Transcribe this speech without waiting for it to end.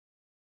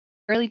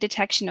early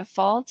detection of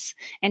faults,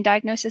 and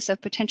diagnosis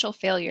of potential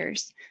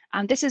failures.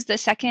 This is the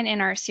second in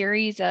our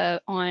series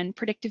on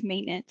predictive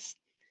maintenance.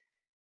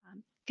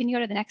 Can you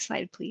go to the next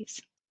slide,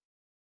 please?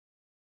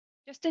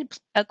 Just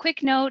a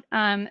quick note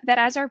that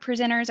as our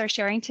presenters are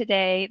sharing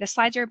today, the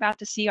slides you're about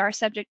to see are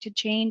subject to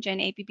change,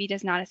 and ABB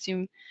does not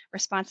assume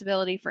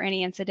responsibility for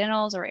any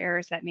incidentals or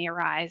errors that may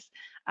arise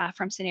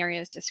from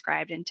scenarios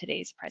described in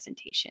today's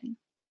presentation.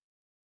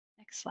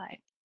 Next slide.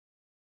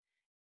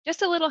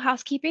 Just a little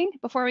housekeeping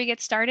before we get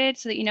started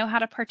so that you know how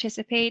to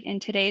participate in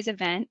today's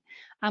event.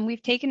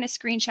 We've taken a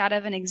screenshot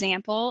of an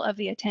example of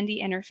the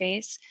attendee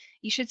interface.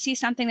 You should see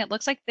something that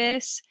looks like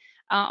this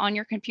on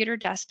your computer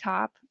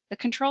desktop. The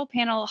control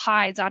panel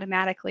hides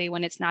automatically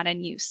when it's not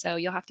in use, so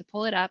you'll have to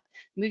pull it up,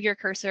 move your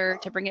cursor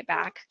to bring it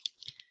back.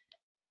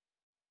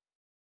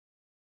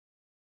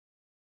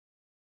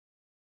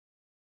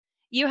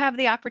 You have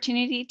the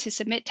opportunity to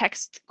submit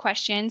text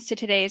questions to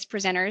today's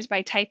presenters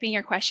by typing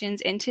your questions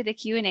into the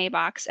Q&A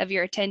box of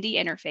your attendee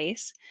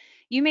interface.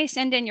 You may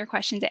send in your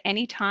questions at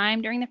any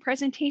time during the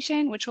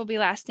presentation, which will be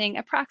lasting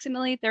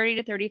approximately 30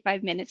 to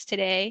 35 minutes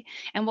today,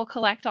 and we'll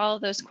collect all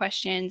of those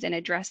questions and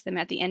address them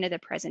at the end of the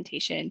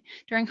presentation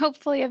during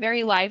hopefully a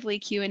very lively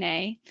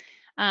Q&A.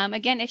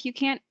 Again, if you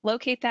can't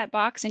locate that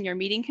box in your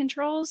meeting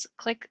controls,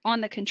 click on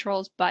the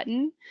controls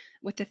button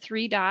with the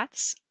 3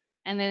 dots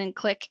and then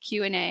click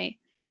Q&A.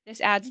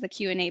 This adds the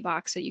Q&A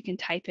box so you can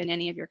type in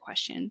any of your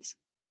questions.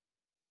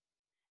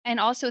 And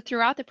also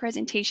throughout the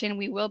presentation,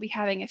 we will be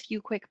having a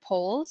few quick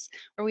polls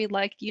where we'd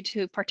like you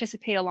to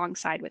participate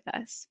alongside with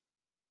us.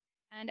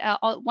 And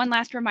one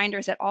last reminder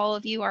is that all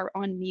of you are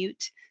on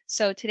mute.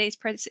 So today's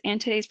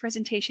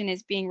presentation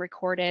is being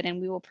recorded, and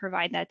we will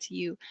provide that to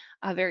you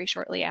very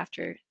shortly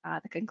after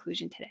the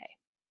conclusion today.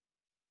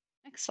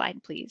 Next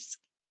slide, please.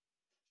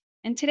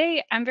 And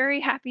today, I'm very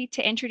happy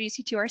to introduce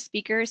you to our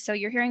speakers. So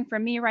you're hearing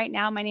from me right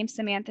now. My name's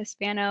Samantha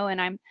Spano, and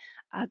I'm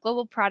a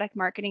Global Product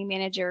Marketing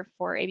Manager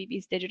for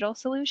ABB's Digital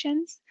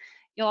Solutions.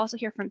 You'll also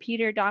hear from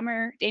Peter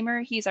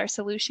Damer. He's our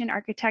Solution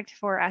Architect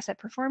for Asset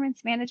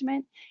Performance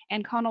Management,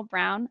 and Connell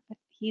Brown.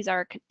 He's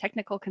our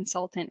Technical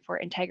Consultant for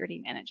Integrity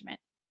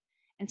Management.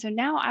 And so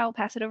now I'll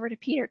pass it over to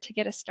Peter to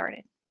get us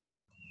started.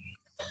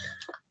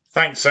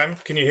 Thanks, Sam.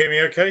 Can you hear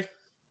me okay?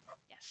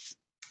 Yes.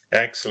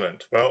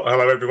 Excellent. Well,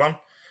 hello, everyone.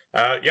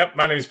 Yep,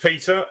 my name is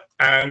Peter,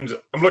 and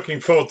I'm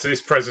looking forward to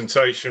this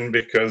presentation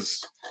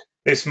because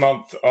this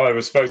month I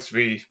was supposed to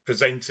be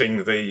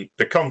presenting the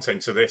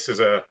contents of this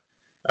as a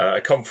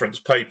conference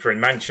paper in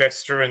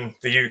Manchester in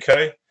the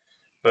UK,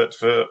 but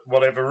for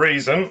whatever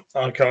reason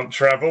I can't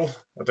travel.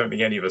 I don't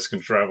think any of us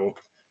can travel,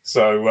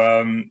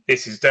 so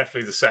this is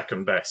definitely the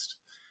second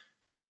best.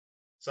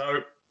 So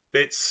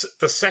it's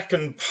the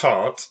second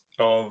part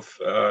of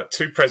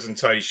 2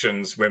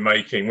 presentations we're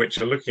making,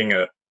 which are looking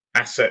at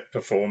asset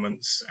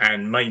performance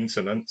and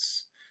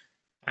maintenance.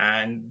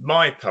 And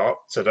my part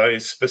today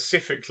is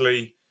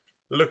specifically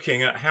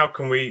looking at how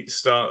can we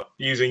start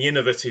using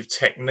innovative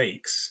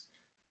techniques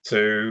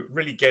to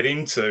really get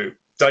into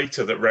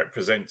data that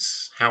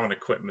represents how an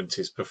equipment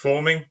is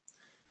performing,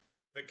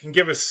 that can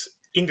give us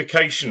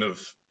indication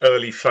of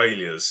early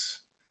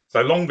failures.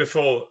 So long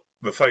before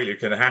the failure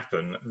can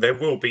happen, there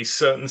will be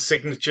certain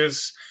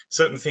signatures,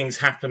 certain things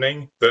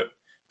happening that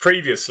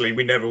previously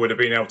we never would have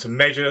been able to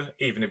measure.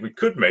 Even if we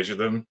could measure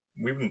them,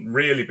 we wouldn't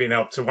really been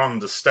able to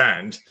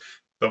understand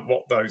that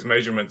what those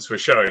measurements were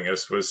showing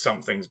us was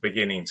something's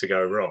beginning to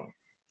go wrong.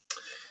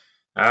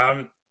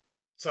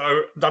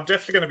 So I'm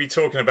definitely going to be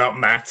talking about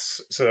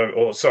maths.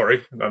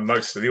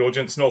 Most of the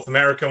audience, North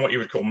American, what you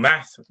would call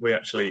math. We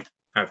actually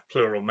have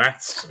plural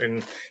maths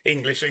in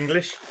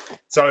English.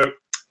 So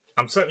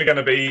I'm certainly going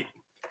to be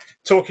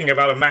talking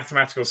about a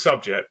mathematical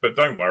subject, but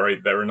don't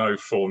worry, there are no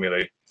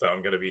formulae that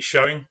I'm going to be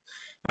showing.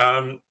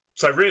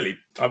 So really,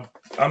 I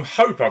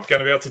hope I'm going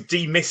to be able to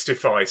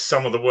demystify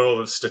some of the world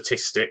of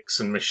statistics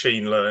and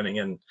machine learning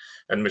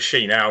and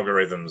machine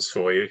algorithms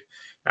for you,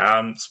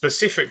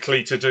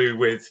 specifically to do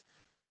with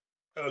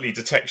early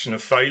detection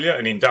of failure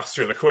in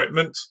industrial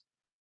equipment.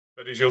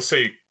 But as you'll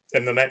see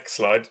in the next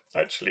slide,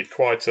 actually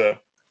quite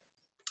a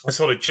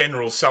sort of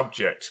general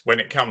subject when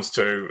it comes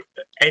to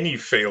any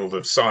field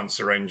of science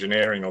or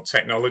engineering or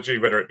technology,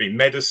 whether it be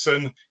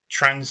medicine,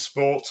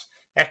 transport,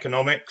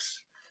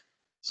 economics.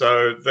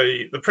 So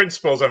the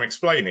principles I'm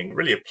explaining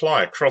really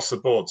apply across the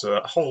board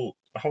to a whole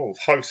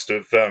host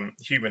of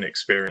human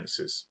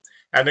experiences.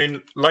 And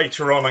then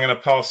later on, I'm going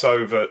to pass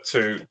over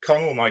to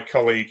Connell, my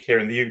colleague here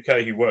in the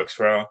UK, who works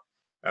for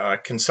our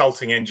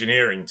consulting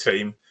engineering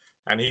team,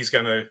 and he's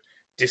going to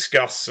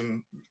discuss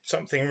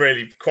something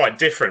really quite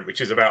different, which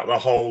is about the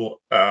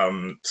whole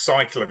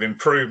cycle of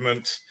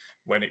improvement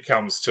when it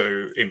comes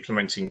to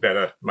implementing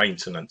better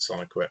maintenance on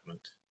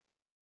equipment.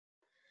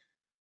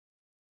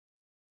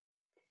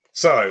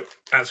 So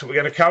that's what we're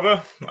going to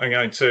cover. I'm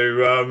going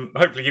to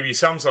hopefully give you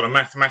some sort of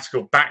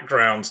mathematical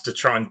background to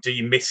try and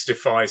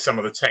demystify some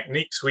of the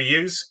techniques we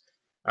use.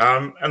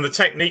 And the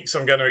techniques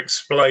I'm going to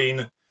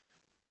explain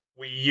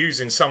we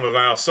use in some of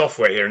our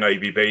software here in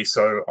ABB.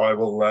 So I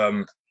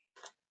will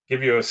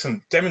give you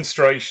some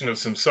demonstration of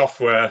some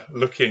software,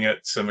 looking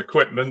at some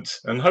equipment,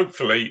 and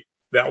hopefully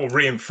that will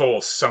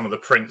reinforce some of the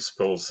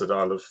principles that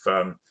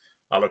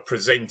I'll have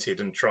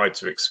presented and tried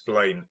to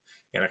explain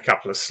in a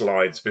couple of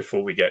slides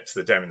before we get to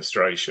the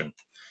demonstration.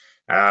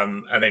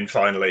 And then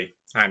finally,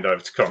 hand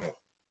over to Connell.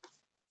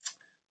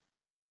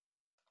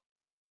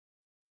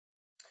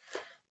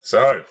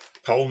 So,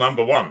 poll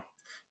number one.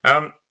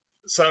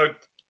 So,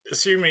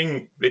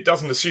 assuming it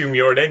doesn't assume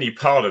you're at any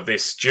part of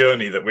this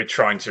journey that we're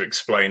trying to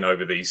explain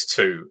over these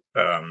two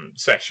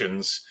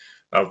sessions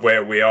of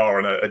where we are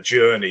on a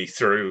journey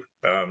through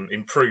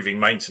improving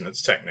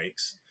maintenance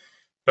techniques.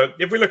 But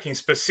if we're looking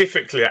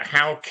specifically at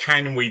how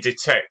can we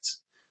detect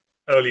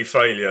early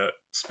failure,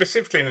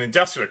 specifically in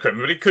industrial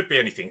equipment, but it could be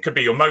anything. It could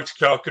be your motor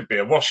car, could be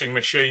a washing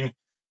machine,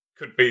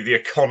 could be the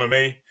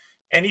economy,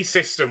 any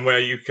system where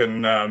you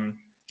can,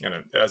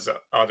 as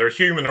either a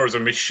human or as a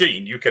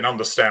machine, you can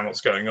understand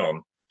what's going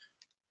on.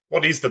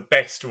 What is the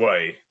best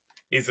way?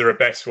 Is there a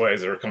best way?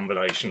 Is there a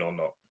combination or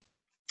not?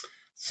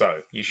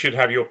 So you should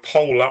have your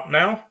poll up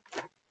now.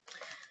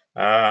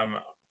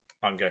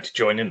 I'm going to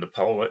join in the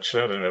poll,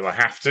 actually. I don't know if I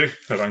have to,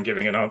 but I'm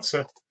giving an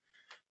answer.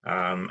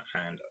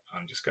 And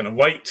I'm just going to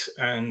wait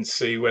and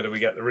see whether we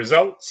get the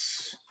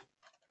results.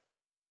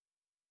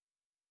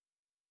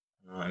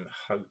 I'm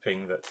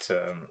hoping that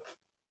I'm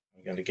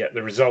going to get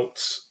the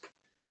results,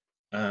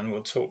 and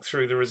we'll talk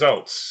through the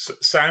results.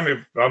 Sam, if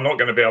I'm not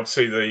going to be able to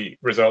see the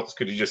results,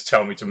 could you just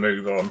tell me to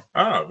move on?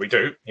 Ah, we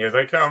do. Here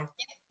they come.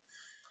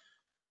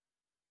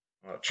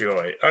 What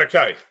joy.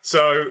 Okay,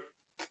 so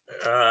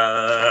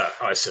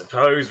I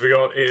suppose we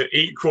got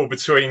equal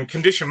between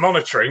condition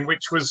monitoring,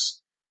 which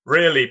was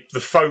really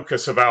the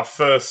focus of our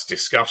first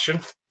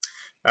discussion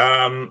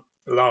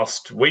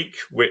last week,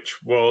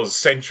 which was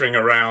centering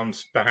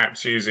around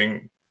perhaps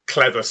using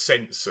clever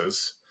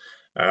sensors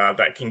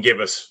that can give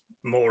us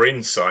more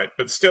insight,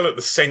 but still at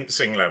the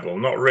sensing level,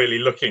 not really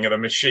looking at a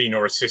machine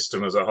or a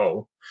system as a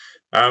whole.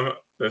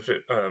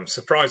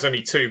 Surprise,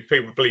 only 2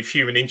 people believe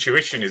human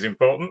intuition is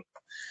important.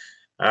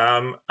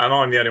 And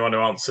I'm the only one who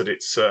answered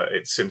it's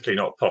simply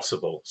not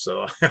possible.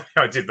 So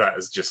I did that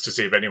as just to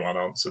see if anyone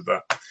answered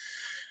that.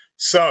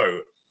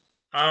 So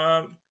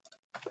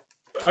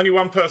only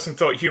one person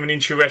thought human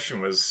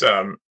intuition was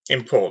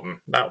important.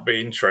 That'll be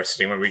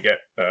interesting when we get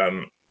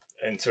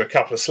into a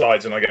couple of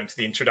slides and I get into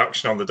the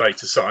introduction on the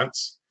data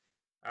science.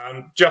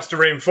 Just to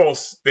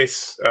reinforce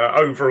this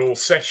overall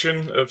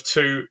session of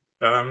 2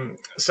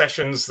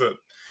 sessions, that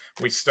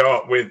we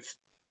start with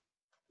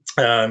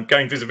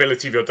gain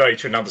visibility of your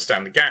data and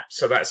understand the gaps.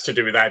 So that's to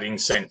do with adding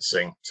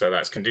sensing. So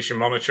that's condition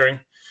monitoring.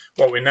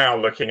 What we're now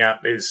looking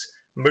at is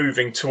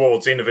moving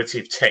towards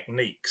innovative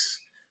techniques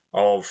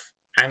of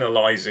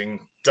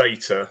analyzing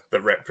data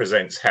that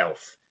represents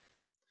health.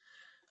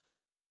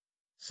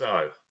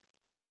 So,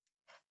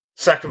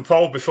 second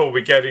poll before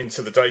we get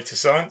into the data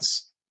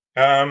science.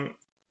 It'd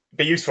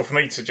be useful for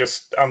me to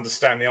just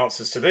understand the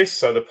answers to this.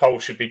 So the poll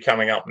should be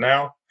coming up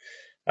now.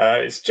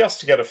 It's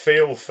just to get a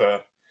feel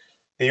for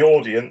the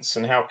audience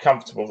and how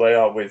comfortable they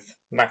are with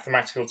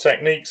mathematical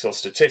techniques or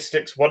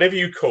statistics, whatever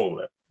you call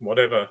it,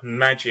 whatever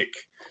magic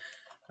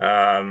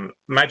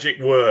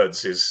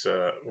words is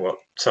what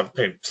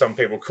some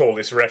people call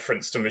this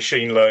reference to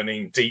machine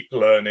learning, deep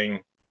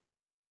learning,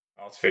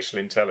 artificial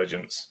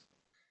intelligence.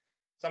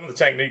 Some of the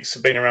techniques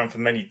have been around for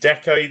many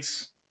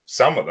decades,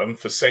 some of them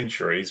for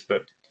centuries,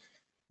 but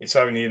it's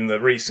only in the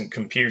recent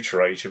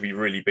computer age have we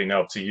really been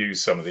able to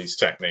use some of these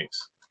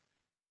techniques,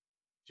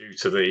 due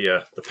to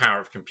the power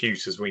of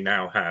computers we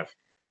now have.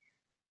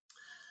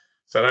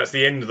 So that's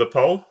the end of the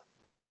poll.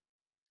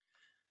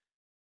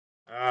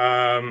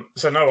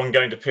 So no one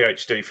going to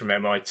PhD from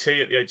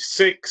MIT at the age of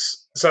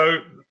 6. So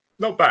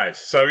not bad.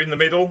 So in the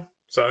middle.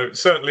 So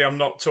certainly I'm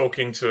not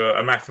talking to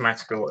a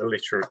mathematical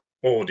illiterate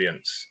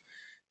audience.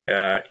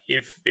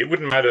 If it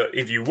wouldn't matter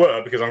if you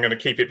were, because I'm going to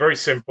keep it very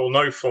simple,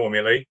 no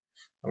formulae.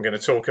 I'm going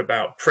to talk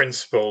about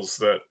principles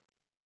that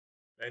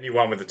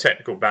anyone with a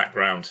technical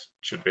background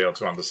should be able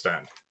to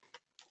understand.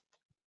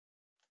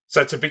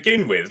 So to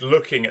begin with,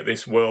 looking at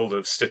this world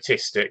of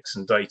statistics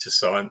and data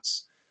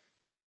science,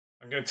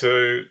 I'm going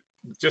to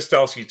just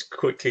ask you to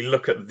quickly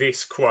look at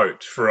this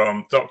quote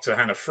from Dr.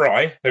 Hannah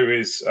Fry, who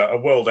is a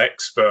world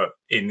expert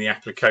in the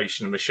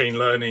application of machine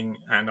learning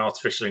and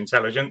artificial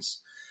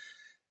intelligence.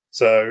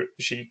 So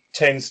she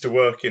tends to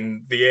work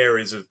in the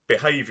areas of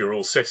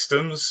behavioral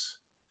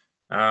systems,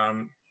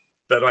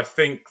 but I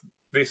think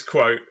this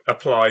quote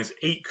applies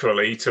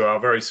equally to our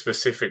very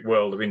specific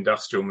world of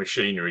industrial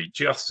machinery,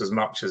 just as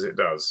much as it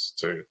does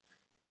to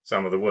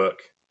some of the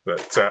work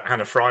that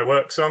Hannah Fry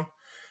works on.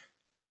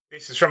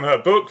 This is from her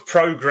book.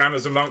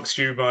 Programmers amongst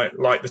you might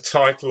like the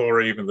title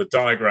or even the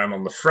diagram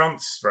on the front.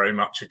 It's very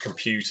much a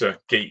computer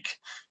geek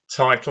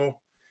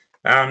title.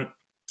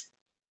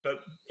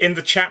 But in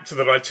the chapter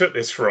that I took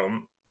this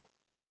from,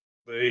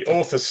 the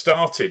author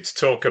started to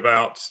talk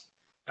about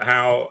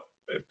how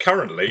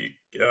currently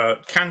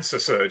cancer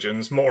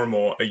surgeons more and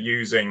more are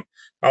using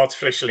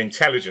artificial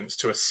intelligence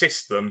to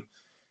assist them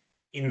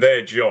in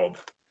their job.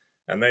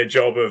 and their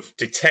job of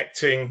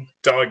detecting,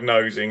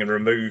 diagnosing, and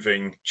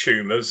removing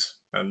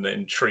tumours, and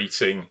then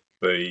treating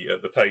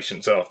the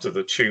patients after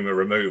the tumour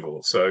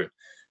removal. So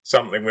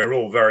something we're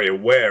all very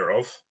aware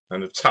of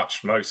and have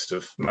touched most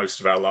of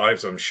our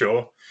lives, I'm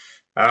sure.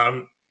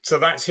 So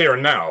that's here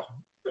and now.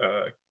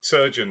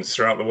 Surgeons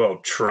throughout the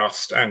world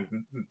trust,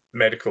 and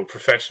medical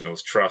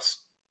professionals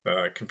trust,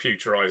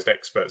 computerized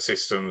expert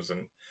systems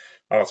and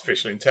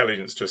artificial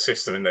intelligence to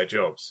assist them in their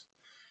jobs.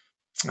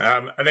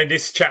 And then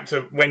this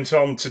chapter went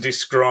on to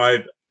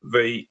describe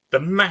the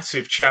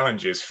massive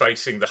challenges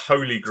facing the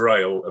holy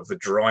grail of the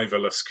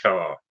driverless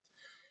car.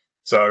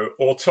 So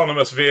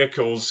autonomous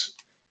vehicles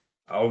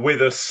are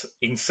with us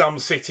in some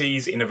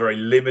cities in a very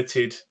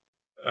limited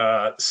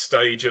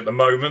stage at the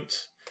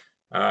moment.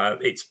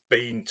 It's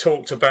been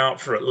talked about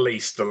for at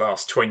least the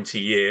last 20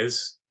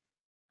 years,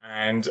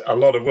 and a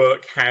lot of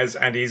work has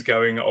and is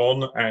going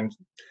on, and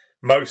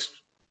most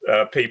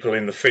people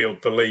in the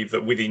field believe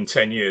that within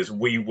 10 years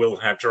we will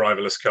have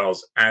driverless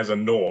cars as a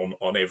norm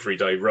on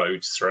everyday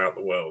roads throughout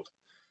the world.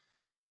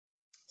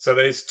 So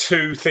there's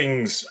two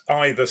things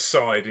either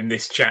side in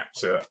this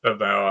chapter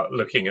of our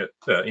looking at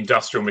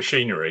industrial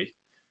machinery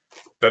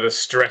that are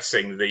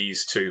stressing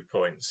these 2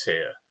 points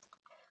here.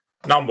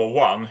 Number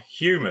one,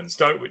 humans.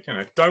 Don't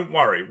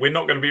worry, we're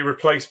not going to be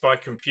replaced by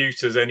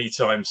computers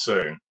anytime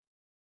soon.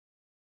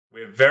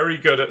 We're very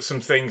good at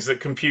some things that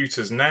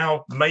computers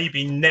now,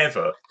 maybe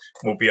never,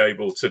 will be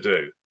able to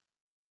do.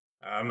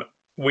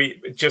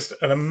 We just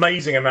an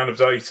amazing amount of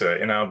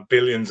data in our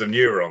billions of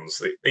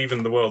neurons.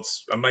 Even the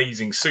world's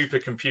amazing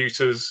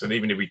supercomputers, and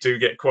even if we do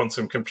get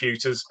quantum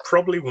computers,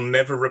 probably will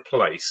never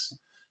replace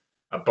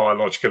a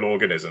biological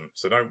organism.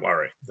 So don't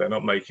worry, they're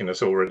not making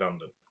us all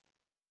redundant.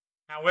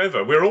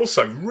 However, we're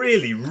also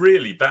really,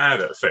 really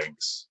bad at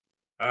things.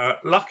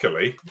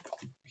 Luckily,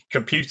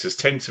 computers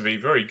tend to be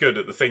very good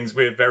at the things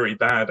we're very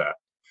bad at.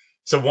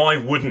 So why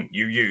wouldn't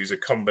you use a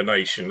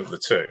combination of the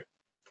two?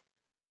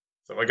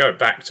 So I go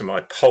back to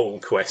my poll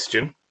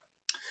question,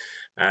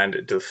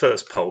 and the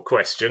first poll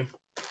question.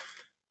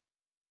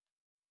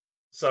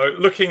 So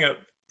looking at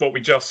what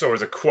we just saw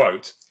as a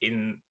quote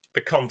in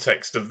the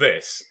context of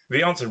this,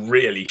 the answer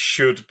really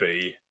should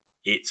be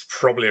it's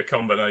probably a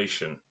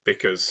combination,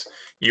 because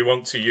you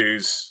want to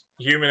use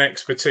human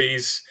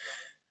expertise,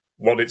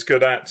 what it's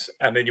good at,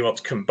 and then you want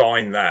to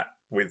combine that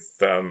with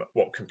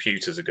what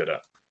computers are good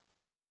at.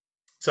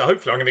 So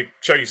hopefully I'm going to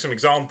show you some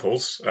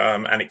examples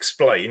and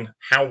explain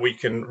how we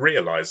can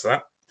realize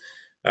that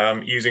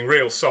using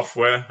real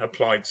software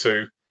applied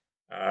to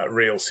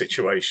real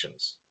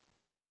situations.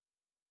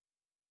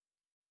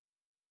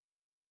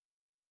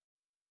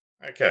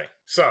 Okay,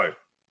 so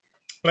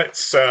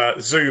let's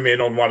zoom in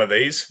on one of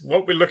these.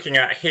 What we're looking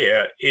at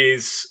here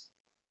is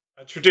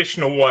a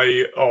traditional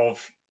way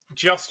of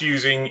just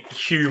using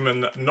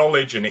human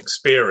knowledge and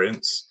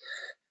experience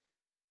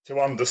to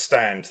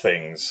understand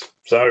things.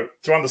 So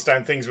to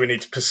understand things, we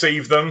need to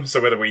perceive them. So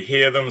whether we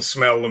hear them,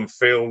 smell them,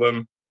 feel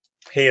them,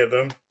 hear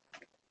them,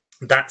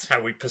 that's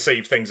how we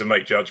perceive things and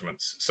make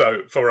judgments.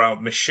 So for our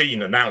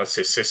machine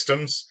analysis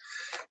systems,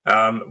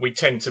 we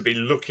tend to be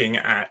looking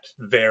at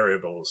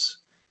variables.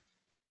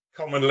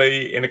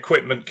 Commonly in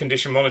equipment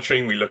condition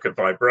monitoring, we look at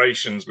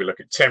vibrations, we look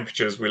at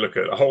temperatures, we look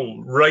at a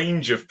whole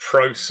range of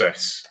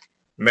process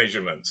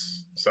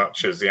measurements,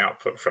 such as the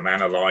output from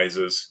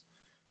analyzers,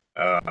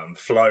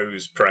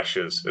 flows,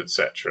 pressures,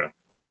 etc.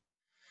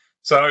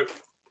 So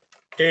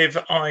if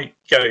I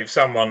gave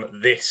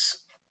someone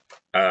this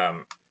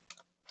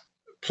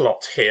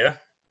plot here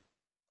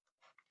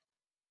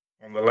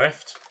on the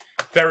left,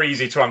 very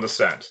easy to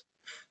understand.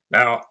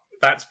 Now,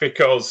 that's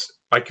because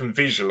I can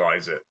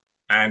visualize it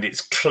and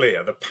it's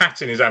clear. The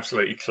pattern is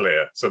absolutely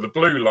clear. So the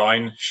blue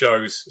line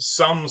shows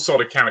some sort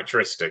of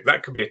characteristic.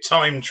 That could be a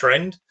time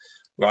trend,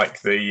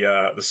 like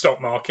the stock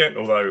market,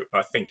 although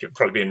I think it'd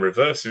probably be in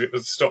reverse if it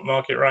was the stock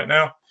market right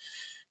now.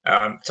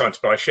 Time to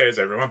buy shares,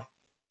 everyone.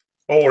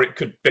 Or it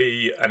could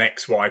be an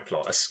XY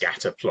plot, a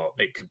scatter plot.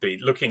 It could be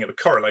looking at the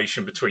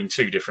correlation between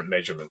two different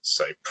measurements,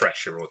 say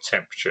pressure or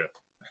temperature.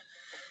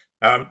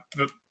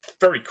 But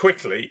very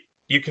quickly,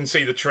 you can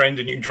see the trend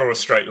and you can draw a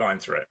straight line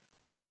through it.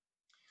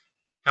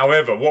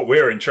 However, what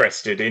we're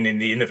interested in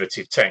the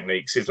innovative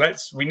techniques is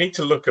we need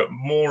to look at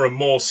more and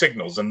more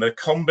signals and the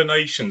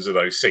combinations of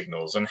those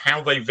signals and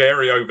how they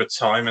vary over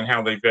time and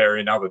how they vary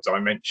in other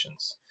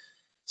dimensions.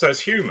 So as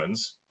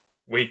humans,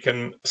 we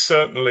can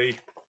certainly,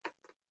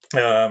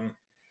 so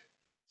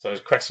a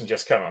question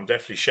just came, I'm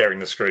definitely sharing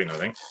the screen, I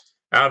think.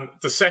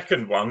 The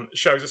second one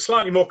shows a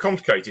slightly more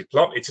complicated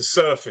plot. It's a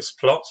surface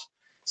plot.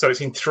 So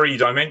it's in 3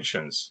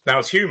 dimensions. Now,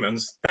 as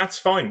humans, that's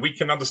fine. We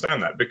can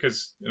understand that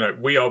because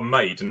we are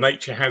made, and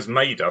nature has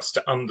made us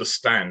to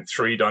understand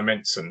 3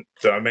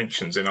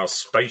 dimensions in our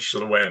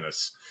spatial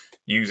awareness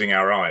using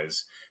our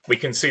eyes. We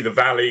can see the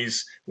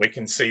valleys, we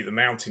can see the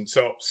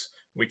mountaintops,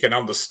 we can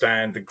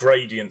understand the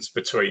gradients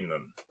between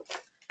them.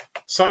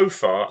 So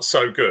far,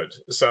 so good.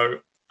 So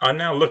I'm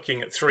now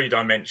looking at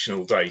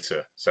 3-dimensional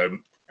data. So,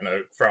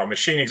 for our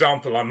machine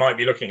example, I might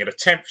be looking at a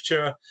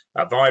temperature,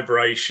 a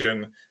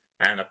vibration,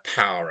 and a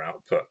power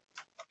output.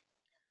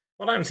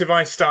 What happens if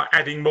I start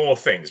adding more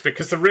things?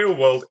 Because the real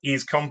world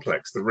is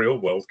complex. The real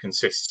world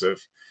consists of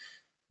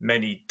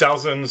many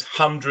dozens,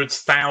 hundreds,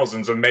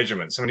 thousands of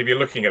measurements. I mean, if you're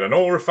looking at an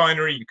oil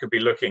refinery, you could be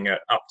looking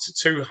at up to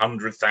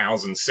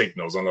 200,000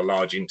 signals on a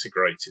large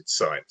integrated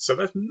site. So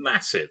that's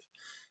massive.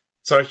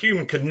 So a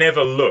human could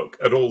never look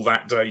at all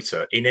that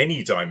data in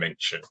any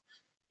dimension.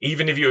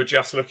 Even if you were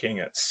just looking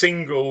at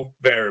single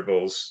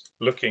variables,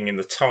 looking in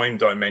the time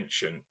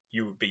dimension,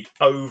 you would be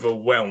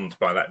overwhelmed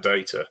by that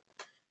data.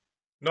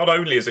 Not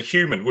only as a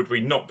human would we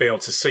not be able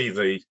to see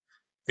the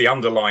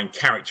underlying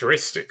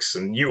characteristics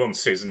and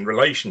nuances and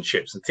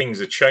relationships and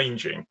things are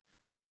changing,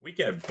 we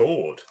get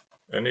bored.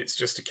 And it's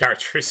just a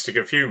characteristic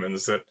of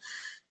humans that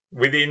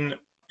within,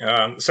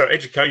 so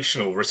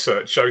educational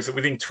research shows that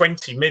within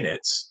 20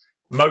 minutes,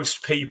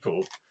 most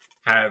people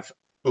have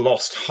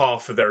lost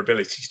half of their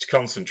ability to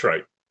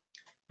concentrate.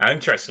 And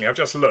interestingly, I've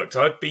just looked,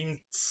 I've been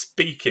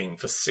speaking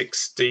for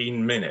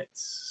 16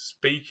 minutes,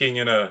 speaking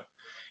in a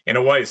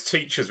way as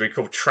teachers we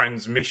call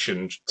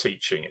transmission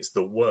teaching. It's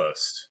the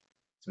worst.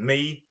 It's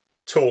me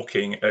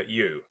talking at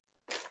you.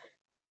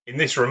 In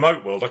this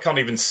remote world, I can't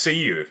even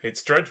see you.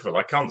 It's dreadful.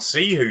 I can't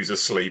see who's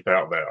asleep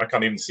out there. I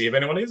can't even see if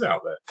anyone is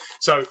out there.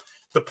 So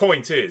the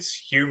point is,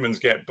 humans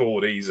get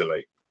bored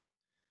easily.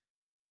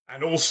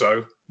 And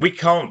also, we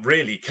can't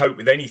really cope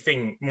with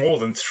anything more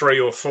than 3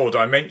 or 4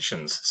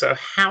 dimensions. So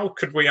how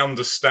could we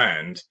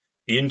understand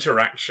the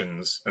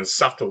interactions and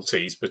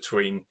subtleties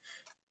between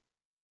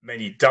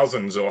many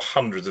dozens or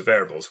hundreds of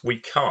variables? We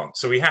can't.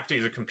 So we have to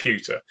use a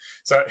computer.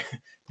 So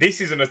this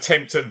is an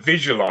attempt at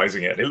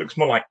visualizing it. It looks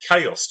more like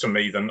chaos to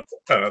me than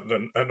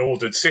an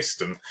ordered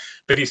system,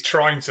 but it's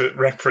trying to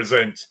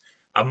represent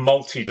a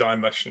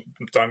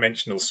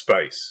multi-dimensional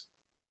space.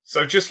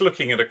 So just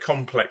looking at a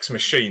complex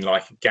machine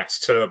like a gas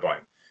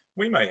turbine,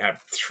 we may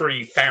have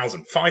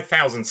 3,000,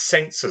 5,000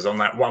 sensors on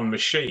that one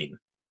machine.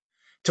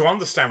 To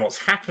understand what's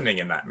happening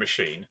in that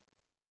machine,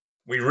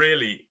 we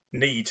really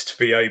need to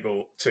be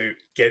able to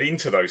get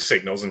into those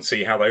signals and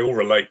see how they all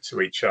relate to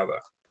each other.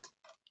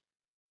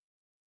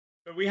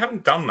 But we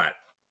haven't done that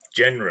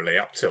generally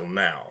up till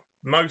now.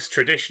 Most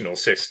traditional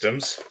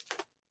systems,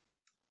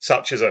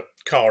 such as a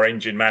car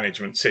engine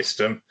management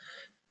system,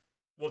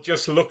 will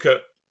just look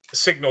at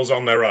signals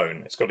on their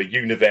own. It's got a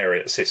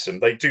univariate system.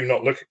 They do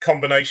not look at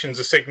combinations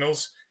of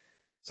signals.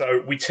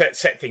 So we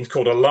set things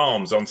called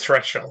alarms on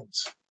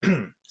thresholds.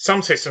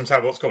 Some systems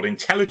have what's called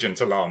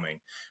intelligent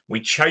alarming.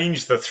 We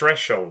change the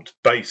threshold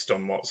based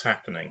on what's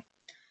happening.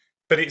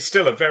 But it's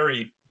still a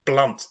very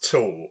blunt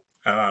tool.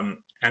 And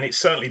it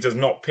certainly does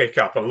not pick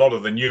up a lot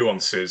of the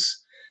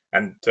nuances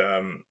and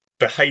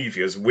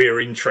behaviors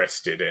we're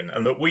interested in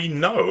and that we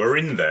know are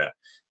in there.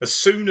 As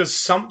soon as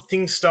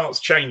something starts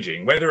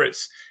changing, whether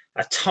it's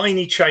a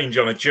tiny change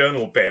on a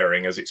journal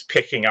bearing as it's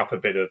picking up a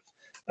bit of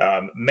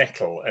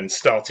metal and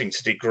starting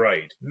to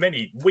degrade,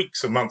 many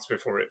weeks or months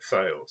before it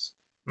fails.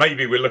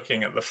 Maybe we're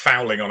looking at the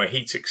fouling on a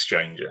heat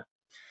exchanger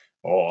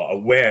or a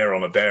wear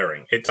on a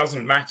bearing. It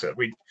doesn't matter.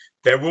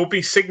 There will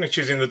be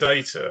signatures in the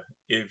data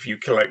if you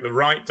collect the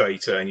right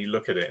data and you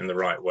look at it in the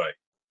right way.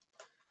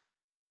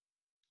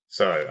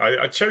 So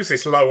I chose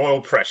this low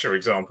oil pressure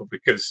example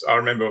because I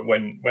remember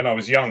when I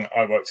was young,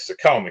 I worked as a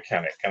car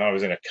mechanic and I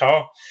was in a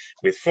car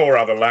with 4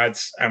 other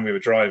lads and we were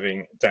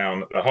driving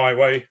down the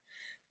highway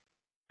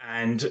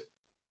and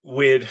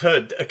we'd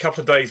heard a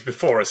couple of days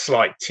before a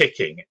slight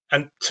ticking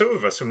and 2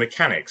 of us were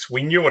mechanics.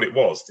 We knew what it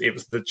was. It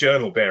was the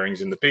journal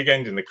bearings in the big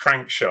end and the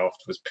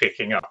crankshaft was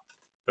picking up,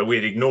 but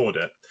we'd ignored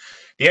it.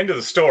 The end of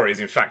the story is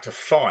in fact a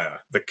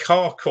fire. The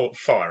car caught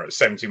fire at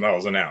 70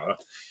 miles an hour.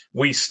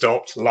 We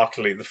stopped.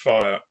 Luckily, the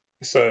fire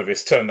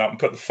service turned up and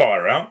put the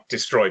fire out,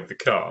 destroyed the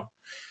car.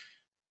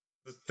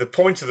 The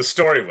point of the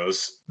story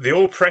was the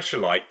oil pressure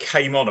light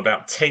came on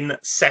about 10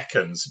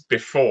 seconds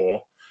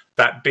before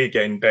that big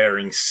end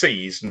bearing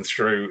seized and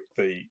through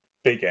the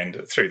big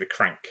end through the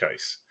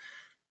crankcase.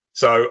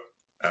 So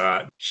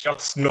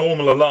just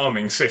normal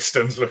alarming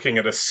systems looking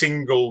at a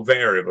single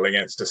variable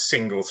against a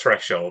single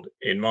threshold,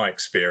 in my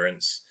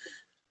experience,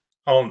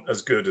 aren't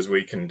as good as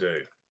we can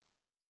do.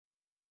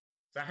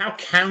 So how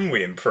can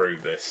we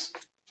improve this?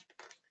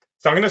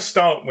 So I'm going to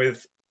start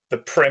with the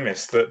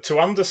premise that to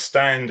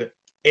understand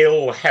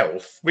ill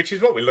health, which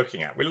is what we're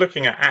looking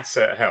at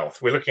asset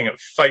health, we're looking at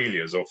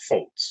failures or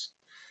faults.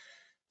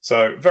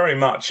 So very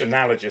much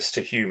analogous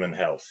to human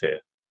health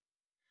here.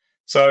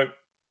 So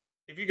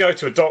if you go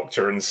to a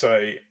doctor and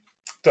say,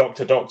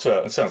 doctor,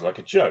 it sounds like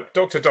a joke,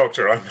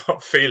 doctor, I'm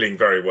not feeling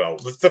very well.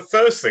 The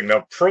first thing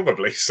they'll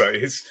probably say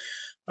is,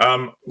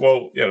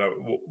 well, you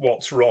know,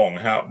 what's wrong?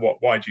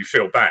 Why do you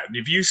feel bad? And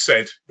if you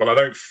said, well, I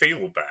don't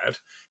feel bad,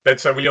 they'd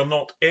say, well, you're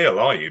not ill,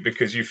 are you?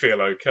 Because you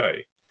feel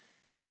okay.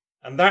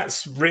 And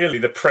that's really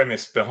the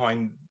premise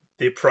behind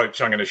the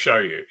approach I'm going to show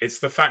you. It's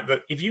the fact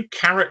that if you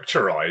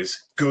characterize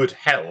good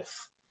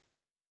health,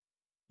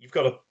 you've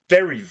got a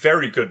very,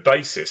 very good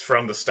basis for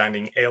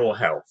understanding ill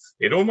health.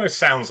 It almost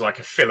sounds like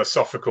a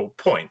philosophical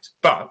point,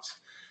 but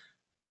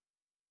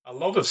a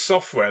lot of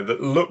software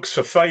that looks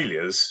for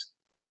failures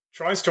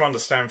tries to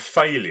understand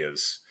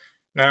failures.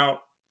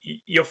 Now,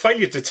 your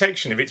failure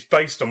detection, if it's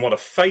based on what a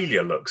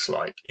failure looks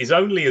like, is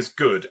only as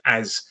good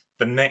as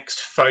the next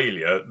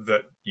failure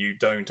that you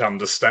don't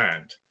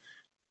understand.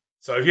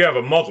 So if you have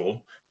a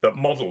model that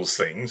models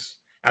things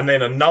and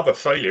then another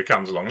failure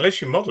comes along,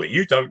 unless you model it,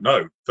 you don't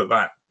know that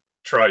that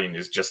train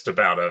is just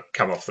about to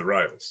come off the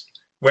rails.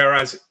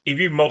 Whereas if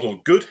you model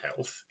good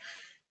health,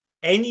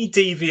 any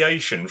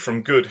deviation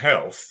from good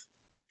health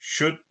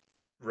should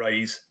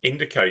raise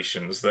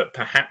indications that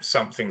perhaps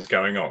something's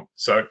going on.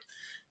 So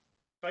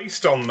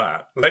based on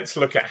that, let's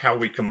look at how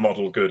we can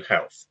model good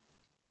health.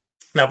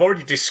 Now, I've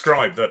already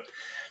described that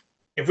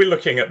if we're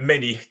looking at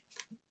many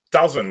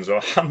dozens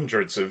or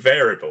hundreds of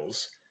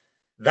variables,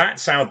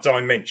 that's our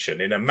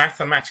dimension. In a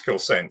mathematical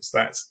sense,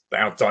 that's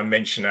our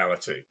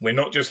dimensionality. We're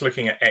not just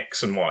looking at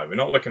X and Y. We're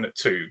not looking at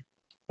 2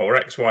 or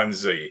X, Y, and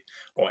Z,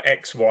 or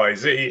X, Y,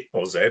 Z,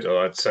 or Z,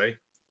 or I'd say,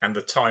 and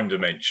the time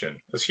dimension.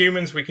 As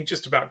humans, we can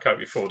just about cope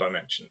with 4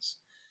 dimensions.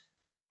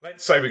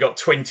 Let's say we've got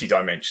 20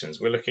 dimensions.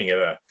 We're looking at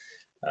a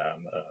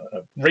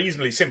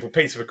reasonably simple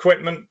piece of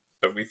equipment,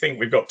 but we think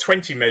we've got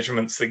 20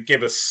 measurements that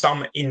give us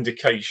some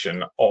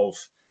indication of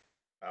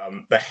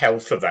the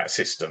health of that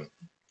system,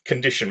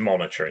 condition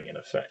monitoring in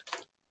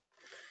effect.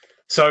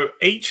 So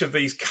each of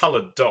these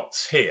colored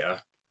dots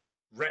here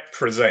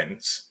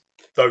represents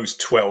those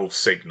 12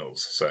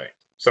 signals, say.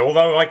 So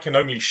although I can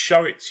only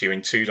show it to you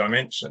in 2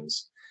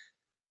 dimensions,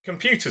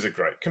 computers are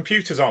great.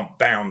 Computers aren't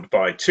bound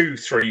by 2,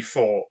 3,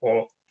 4,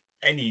 or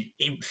any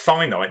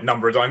finite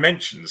number of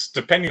dimensions.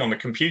 Depending on the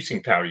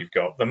computing power you've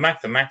got, the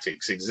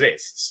mathematics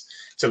exists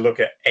to look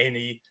at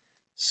any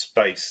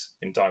space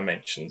in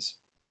dimensions.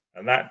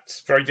 And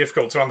that's very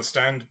difficult to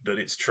understand, but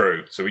it's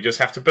true. So we just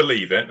have to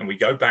believe it. And we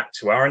go back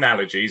to our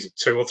analogies of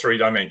 2 or 3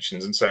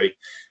 dimensions and say,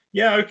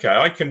 yeah, okay,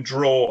 I can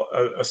draw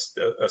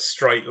a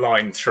straight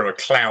line through a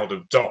cloud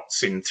of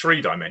dots in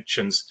 3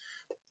 dimensions.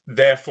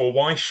 Therefore,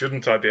 why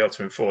shouldn't I be able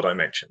to in 4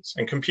 dimensions?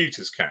 And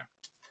computers can.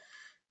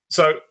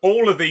 So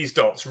all of these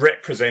dots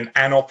represent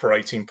an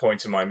operating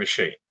point of my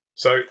machine.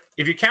 So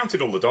if you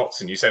counted all the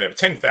dots and you said there were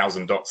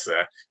 10,000 dots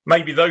there,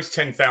 maybe those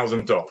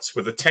 10,000 dots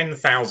were the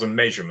 10,000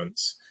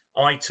 measurements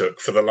I took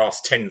for the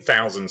last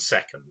 10,000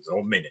 seconds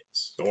or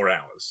minutes or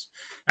hours.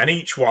 And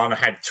each one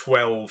had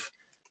 12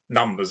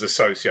 numbers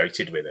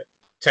associated with it: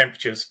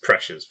 temperatures,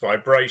 pressures,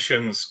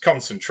 vibrations,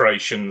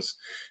 concentrations,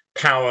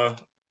 power,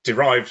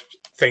 derived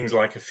things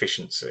like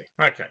efficiency.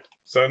 Okay,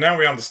 so now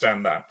we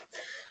understand that.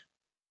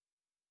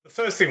 The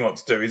first thing we want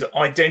to do is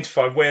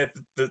identify where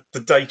the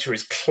data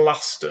is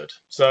clustered.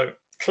 So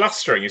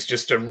clustering is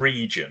just a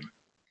region.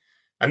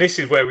 And this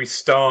is where we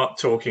start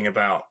talking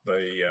about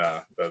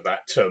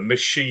that term,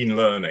 machine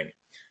learning.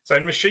 So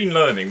in machine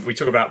learning, we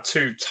talk about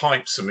 2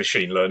 types of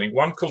machine learning,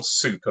 one called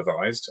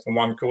supervised and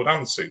one called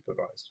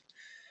unsupervised.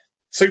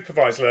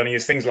 Supervised learning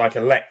is things like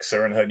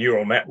Alexa and her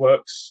neural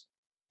networks,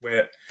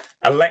 where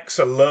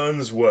Alexa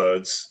learns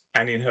words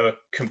and in her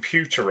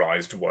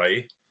computerized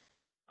way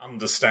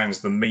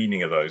understands the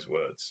meaning of those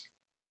words.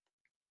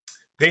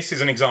 This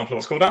is an example of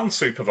what's called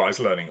unsupervised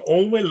learning.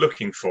 All we're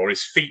looking for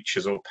is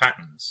features or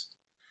patterns.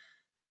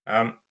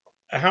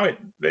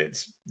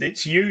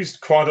 It's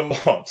used quite a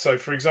lot. So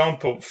for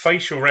example,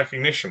 facial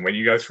recognition, when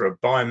you go through a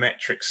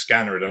biometric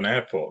scanner at an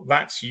airport,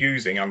 that's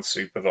using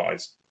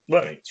unsupervised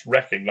learning. It's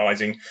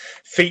recognizing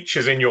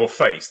features in your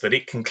face that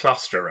it can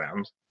cluster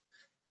around.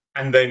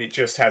 And then it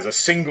just has a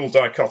single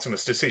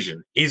dichotomous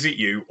decision. Is it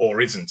you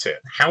or isn't it?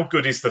 How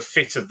good is the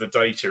fit of the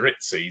data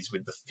it sees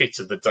with the fit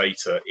of the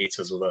data it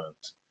has learned?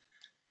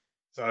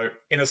 So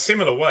in a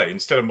similar way,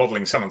 instead of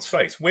modeling someone's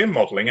face, we're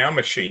modeling our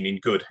machine in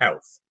good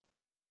health.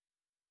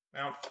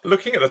 Now,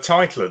 looking at the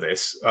title of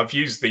this, I've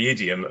used the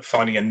idiom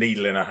finding a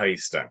needle in a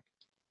haystack.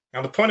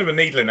 Now, the point of a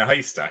needle in a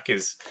haystack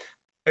is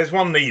there's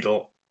one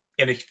needle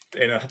in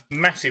a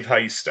massive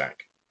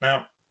haystack.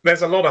 Now,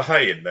 there's a lot of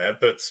hay in there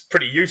that's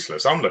pretty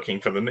useless. I'm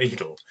looking for the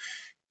needle.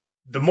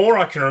 The more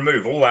I can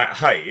remove all that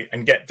hay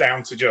and get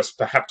down to just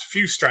perhaps a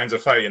few strands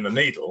of hay in the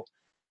needle,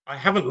 I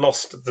haven't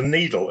lost the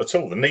needle at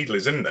all. The needle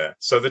is in there.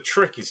 So the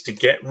trick is to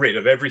get rid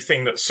of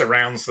everything that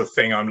surrounds the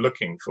thing I'm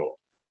looking for.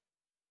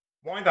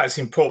 Why that's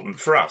important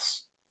for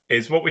us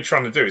is what we're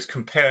trying to do is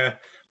compare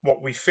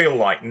what we feel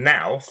like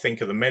now,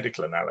 think of the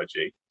medical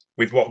analogy,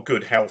 with what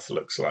good health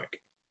looks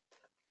like.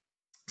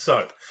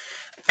 So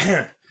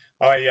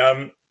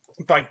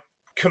by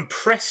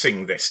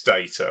compressing this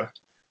data,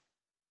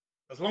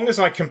 as long as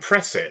I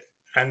compress it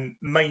and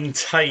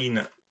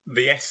maintain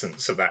the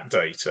essence of that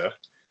data,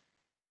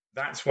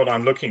 that's what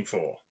I'm looking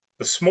for.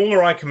 The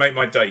smaller I can make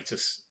my data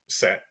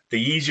set,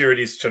 the easier it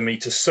is for me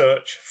to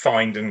search,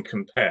 find, and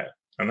compare.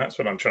 And that's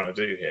what I'm trying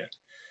to do here.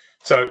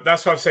 So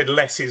that's why I've said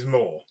less is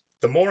more.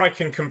 The more I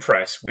can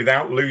compress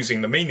without losing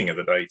the meaning of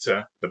the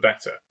data, the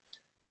better.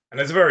 And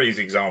there's a very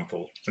easy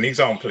example. And the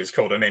example is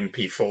called an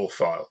MP4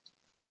 file.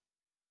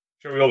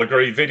 Sure, we all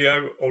agree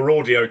video or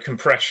audio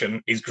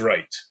compression is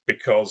great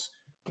because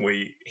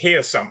we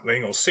hear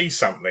something or see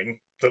something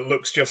that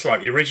looks just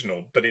like the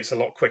original, but it's a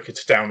lot quicker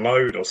to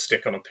download or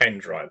stick on a pen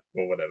drive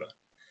or whatever.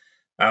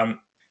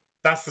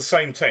 that's the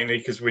same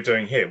technique as we're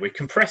doing here. We're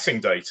compressing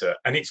data,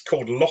 and it's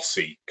called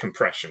lossy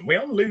compression. We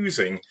are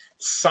losing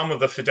some of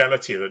the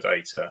fidelity of the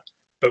data,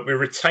 but we're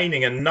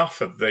retaining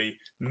enough of the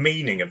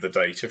meaning of the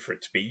data for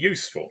it to be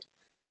useful.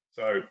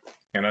 So,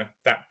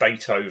 that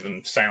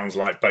Beethoven sounds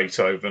like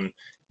Beethoven,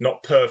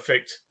 not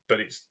perfect, but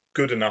it's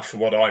good enough for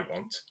what I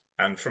want.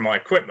 And for my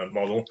equipment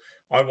model,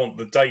 I want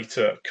the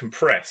data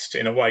compressed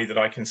in a way that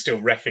I can still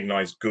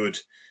recognize good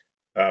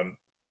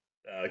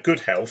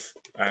health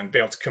and be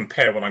able to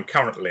compare what I'm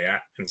currently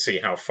at and see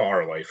how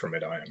far away from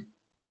it I am.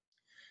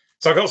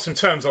 So I've got some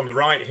terms on the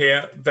right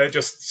here. They're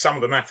just some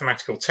of the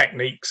mathematical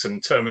techniques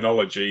and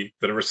terminology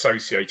that are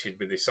associated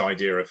with this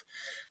idea of,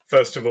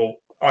 first of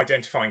all,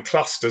 identifying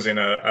clusters in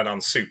an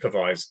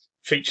unsupervised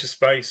feature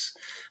space,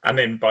 and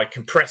then by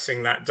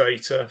compressing that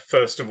data,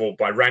 first of all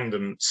by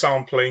random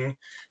sampling,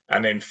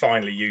 and then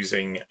finally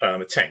using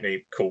a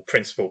technique called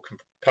principal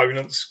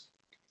components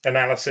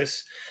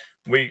analysis.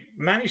 We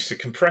managed to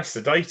compress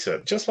the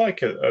data just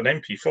like an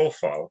MP4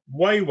 file,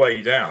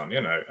 way down,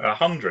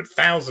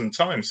 100,000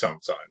 times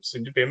sometimes,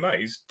 and you'd be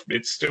amazed.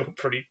 It's still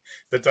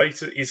the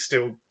data is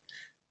still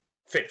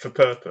fit for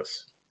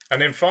purpose.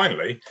 And then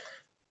finally,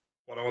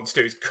 what I want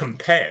to do is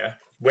compare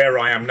where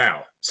I am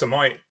now. So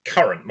my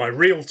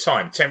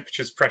real-time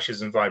temperatures,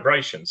 pressures, and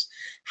vibrations,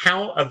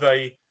 how are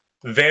they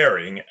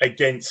varying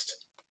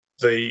against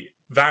the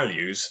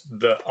values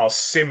that are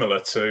similar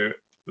to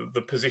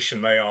the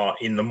position they are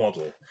in the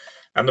model?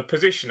 And the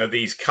position of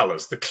these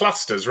colors, the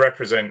clusters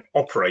represent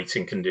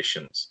operating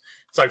conditions.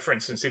 So for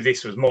instance, if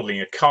this was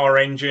modeling a car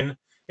engine,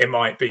 it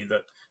might be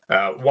that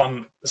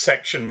one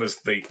section was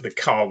the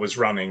car was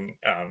running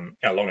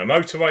along a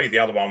motorway. The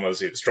other one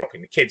was it was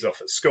dropping the kids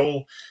off at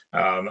school.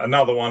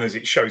 Another one is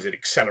it shows it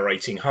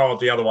accelerating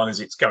hard. The other one is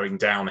it's going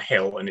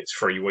downhill and it's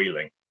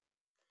freewheeling.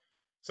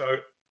 So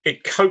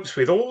it copes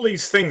with all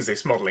these things,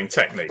 this modeling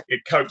technique.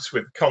 It copes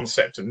with the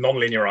concept of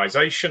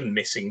non-linearization,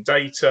 missing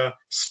data,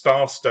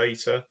 sparse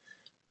data.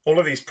 All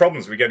of these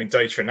problems we get in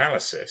data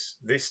analysis,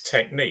 this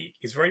technique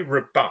is very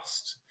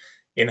robust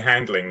in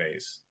handling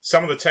these.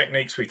 Some of the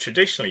techniques we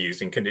traditionally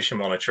used in condition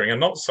monitoring are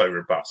not so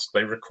robust.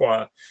 They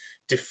require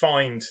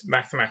defined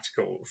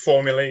mathematical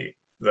formulae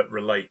that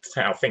relate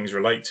to how things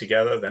relate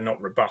together. They're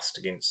not robust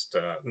against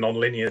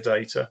non-linear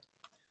data.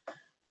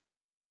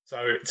 So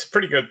it's a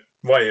pretty good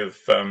way of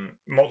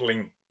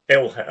modeling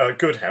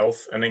good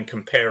health and then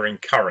comparing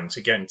current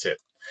against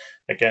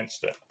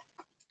it.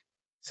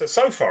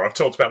 So far I've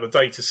talked about the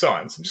data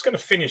science. I'm just going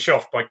to finish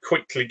off by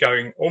quickly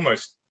going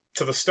almost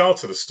to the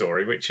start of the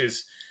story, which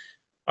is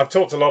I've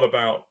talked a lot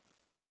about,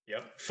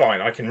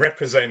 fine, I can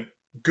represent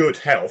good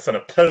health and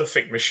a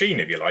perfect machine,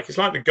 if you like. It's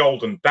like the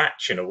golden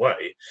batch in a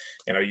way.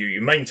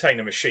 You maintain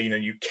a machine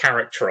and you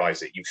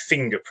characterize it, you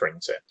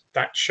fingerprint it.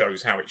 That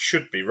shows how it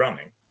should be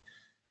running.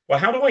 Well,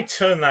 how do I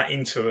turn that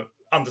into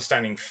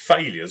understanding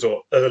failures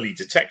or early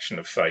detection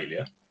of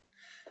failure?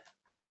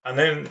 And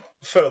then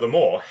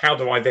furthermore, how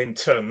do I then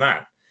turn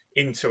that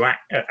into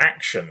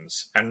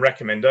actions and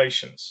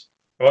recommendations?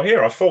 Well,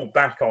 here I fall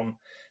back on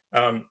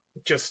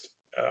just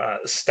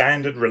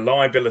standard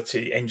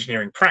reliability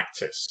engineering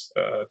practice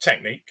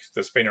technique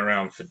that's been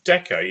around for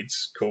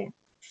decades called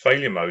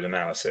failure mode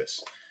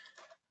analysis.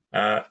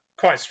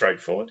 Quite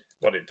straightforward.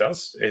 What it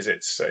does is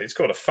it's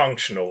called a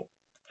functional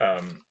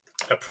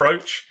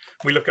approach.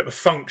 We look at the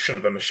function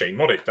of a machine,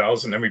 what it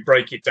does, and then we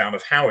break it down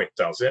of how it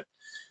does it.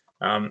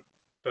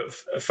 But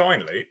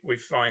finally, we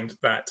find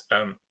that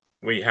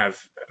we have,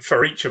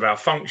 for each of our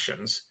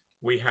functions,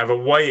 we have a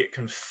way it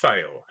can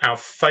fail, our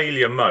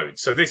failure mode.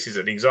 So this is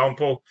an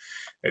example.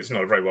 It's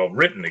not a very well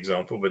written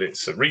example, but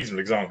it's a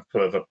reasonable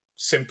example of a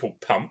simple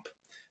pump.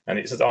 And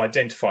it's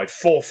identified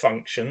 4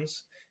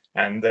 functions.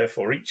 And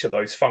therefore, each of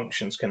those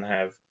functions can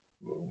have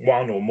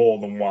one or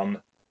more than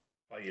one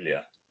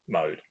failure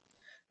mode.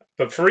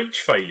 But for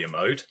each failure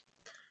mode,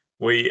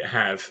 we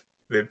have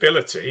the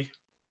ability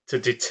to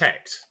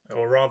detect,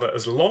 or rather,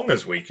 as long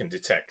as we can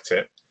detect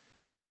it,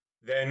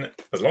 then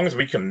as long as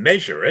we can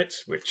measure it,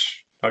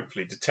 which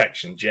hopefully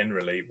detection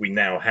generally, we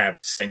now have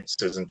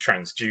sensors and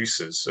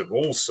transducers of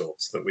all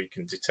sorts that we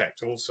can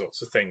detect all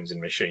sorts of things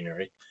in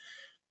machinery.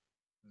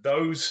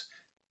 Those,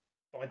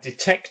 by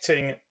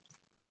detecting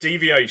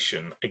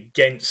deviation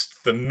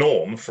against the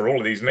norm for all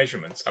of these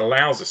measurements,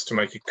 allows us to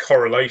make a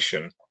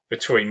correlation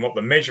between what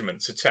the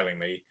measurements are telling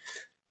me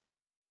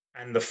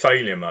and the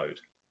failure mode.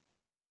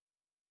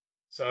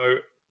 So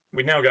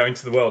we now go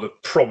into the world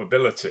of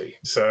probability.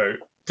 So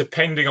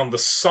depending on the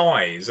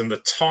size and the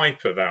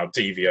type of our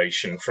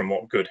deviation from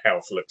what good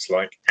health looks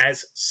like,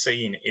 as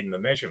seen in the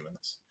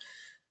measurements,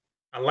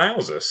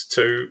 allows us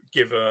to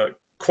give a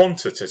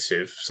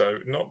quantitative, so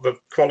not the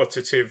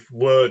qualitative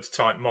word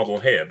type model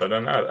here, but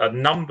a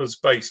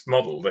numbers-based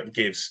model that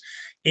gives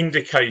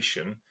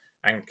indication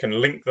and can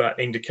link that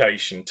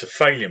indication to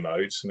failure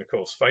modes. And of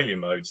course, failure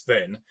modes,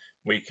 then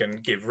we can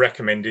give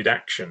recommended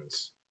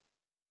actions.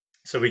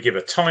 So we give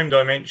a time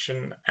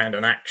dimension and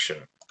an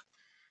action.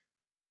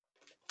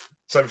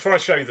 So before I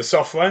show you the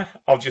software,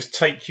 I'll just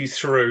take you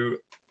through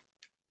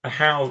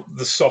how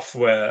the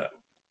software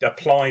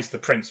applies the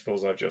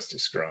principles I've just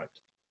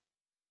described.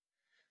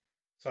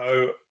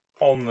 So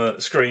on the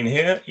screen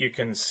here, you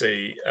can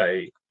see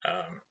a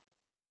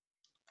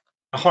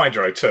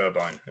hydro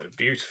turbine, a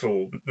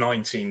beautiful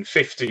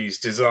 1950s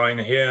design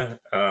here.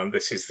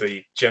 This is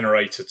the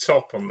generator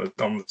top on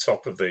the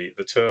top of the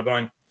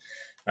turbine.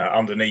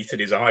 Underneath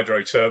it is a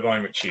hydro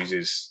turbine which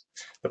uses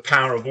the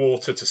power of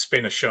water to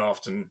spin a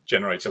shaft and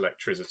generate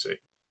electricity.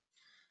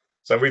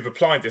 So we've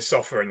applied this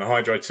software in the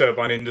hydro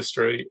turbine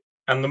industry,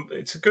 and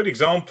it's a good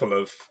example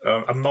of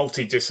a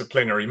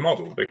multidisciplinary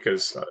model,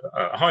 because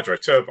a hydro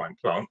turbine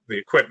plant, the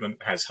equipment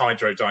has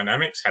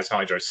hydrodynamics, has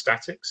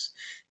hydrostatics,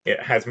 it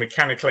has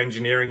mechanical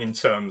engineering in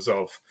terms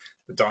of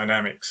the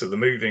dynamics of the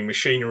moving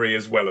machinery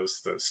as well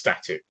as the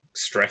static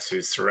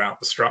stresses throughout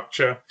the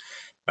structure.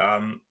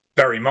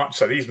 Very much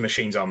so. These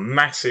machines are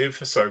massive,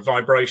 so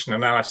vibration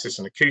analysis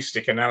and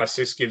acoustic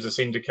analysis gives us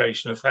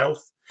indication of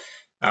health.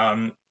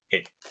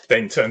 It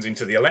then turns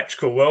into the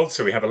electrical world,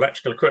 so we have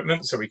electrical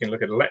equipment, so we can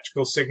look at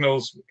electrical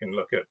signals, we can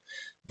look at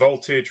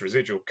voltage,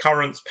 residual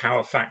currents,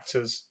 power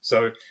factors.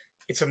 So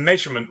it's a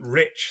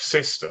measurement-rich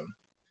system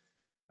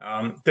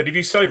that if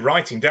you start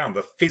writing down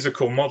the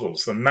physical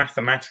models, the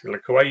mathematical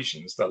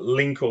equations that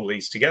link all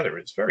these together,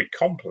 it's very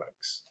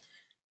complex.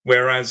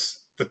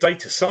 Whereas the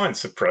data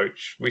science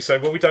approach, we say,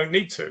 well, we don't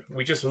need to.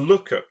 We just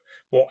look at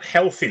what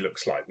healthy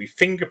looks like. We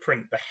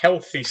fingerprint the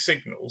healthy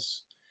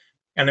signals,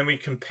 and then we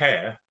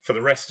compare for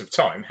the rest of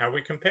time how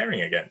we're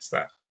comparing against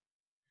that.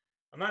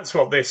 And that's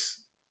what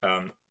this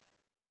part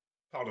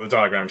of the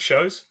diagram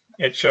shows.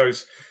 It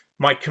shows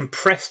my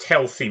compressed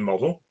healthy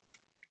model.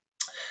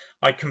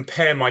 I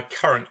compare my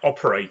current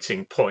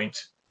operating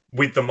point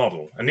with the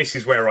model. And this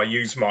is where I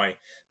use my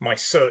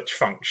search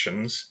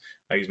functions.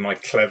 I use my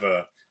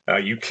clever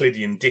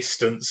Euclidean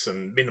distance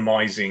and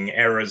minimizing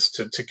errors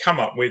to come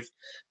up with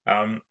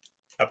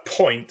a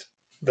point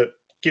that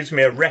gives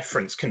me a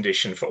reference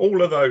condition for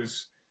all of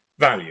those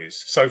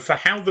values. So for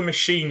how the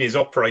machine is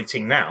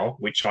operating now,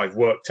 which I've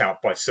worked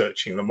out by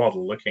searching the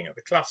model, looking at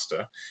the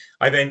cluster,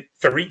 I then,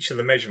 for each of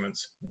the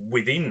measurements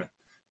within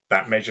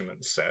that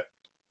measurement set,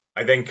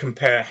 I then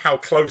compare how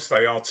close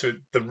they are to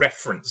the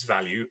reference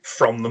value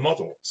from the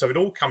model. So it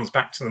all comes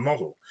back to the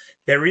model.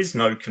 There is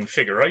no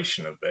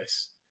configuration of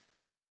this.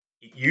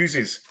 It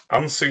uses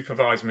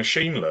unsupervised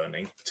machine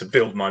learning to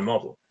build my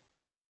model.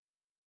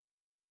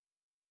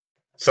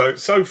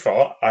 So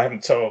far, I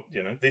haven't told,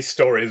 this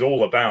story is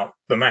all about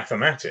the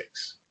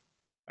mathematics.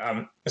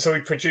 So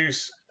we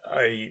produce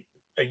a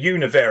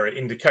univariate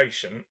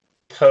indication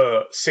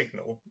per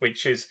signal,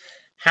 which is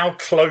how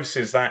close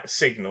is that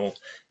signal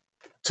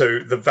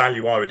to the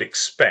value I would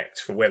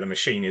expect for where the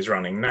machine is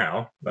running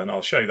now. And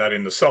I'll show you that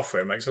in the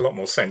software. It makes a lot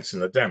more sense in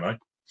the demo.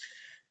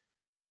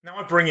 Now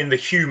I bring in the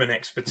human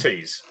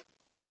expertise.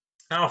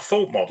 Our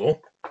fault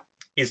model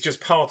is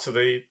just part of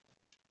the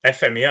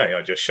FMEA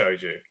I just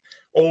showed you.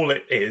 All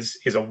it is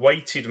a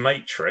weighted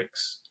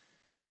matrix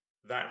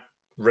that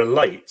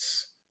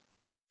relates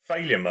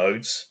failure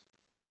modes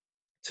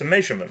to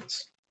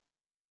measurements.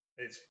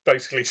 It's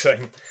basically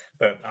saying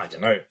that, I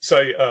don't know, so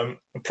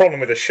a problem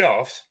with a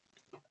shaft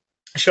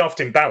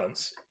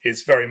imbalance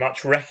is very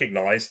much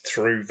recognized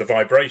through the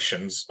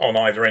vibrations on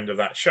either end of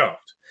that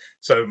shaft.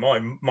 So my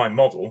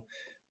model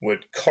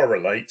would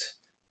correlate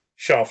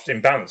shaft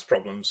imbalance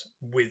problems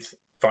with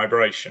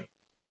vibration.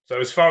 So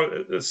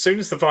as soon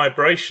as the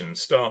vibration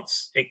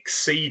starts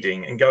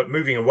exceeding and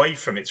moving away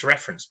from its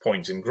reference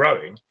point and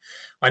growing,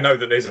 I know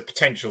that there's a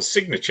potential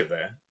signature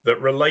there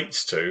that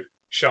relates to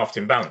shaft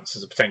imbalance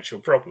as a potential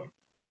problem.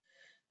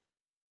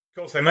 Of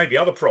course, there may be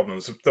other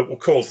problems that will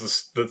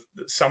cause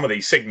some of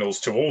these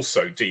signals to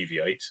also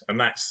deviate, and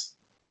that's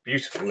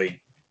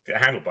beautifully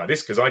handled by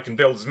this, because I can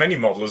build as many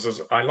models as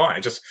I like.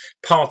 I just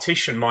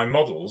partition my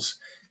models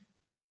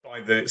by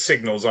the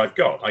signals I've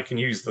got. I can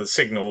use the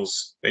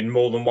signals in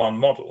more than one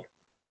model,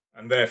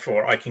 and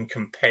therefore I can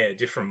compare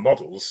different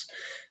models.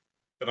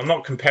 But I'm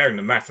not comparing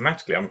them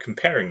mathematically, I'm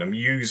comparing them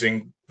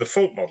using the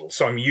fault model.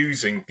 So I'm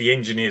using the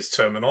engineer's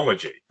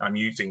terminology. I'm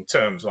using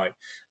terms like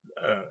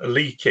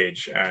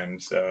leakage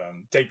and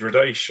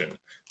degradation,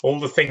 all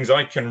the things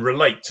I can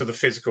relate to the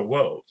physical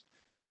world.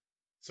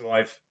 So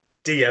I've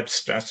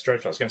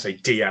de-abstracted.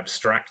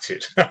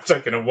 I've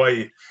taken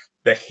away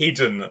the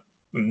hidden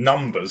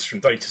numbers from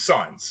data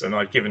science, and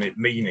I've given it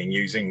meaning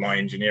using my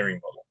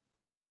engineering model.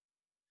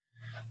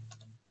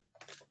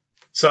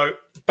 So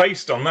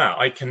based on that,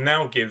 I can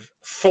now give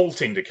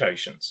fault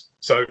indications.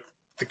 So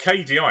the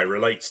KDI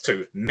relates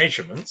to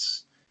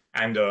measurements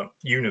and a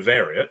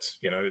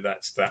univariate,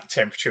 that's that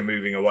temperature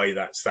moving away,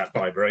 that's that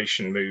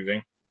vibration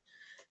moving.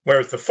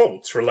 Whereas the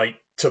faults relate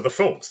to the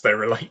faults. They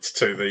relate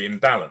to the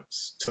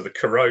imbalance, to the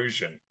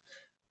corrosion,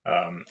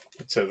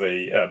 to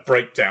the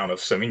breakdown of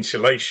some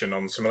insulation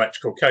on some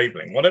electrical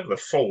cabling. Whatever the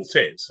fault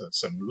is,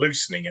 some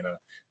loosening in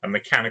a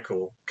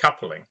mechanical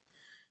coupling,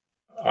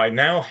 I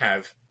now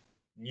have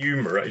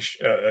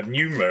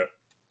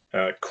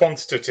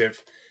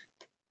quantitative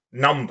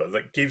number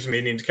that gives me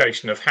an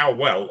indication of how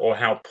well or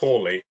how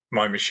poorly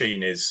my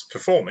machine is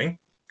performing.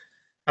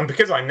 And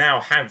because I now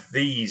have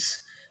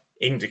these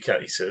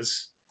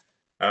indicators,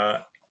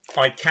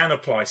 I can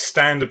apply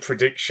standard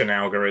prediction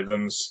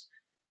algorithms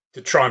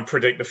to try and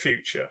predict the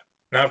future.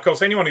 Now, of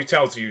course, anyone who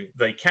tells you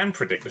they can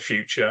predict the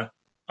future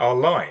are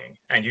lying,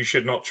 and you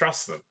should not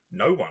trust them.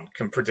 No one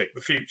can predict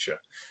the future,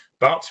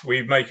 but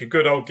we make a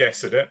good old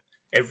guess at it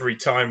every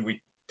time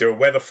we do a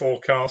weather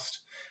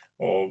forecast,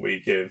 or we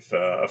give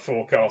a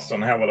forecast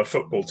on how well a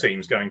football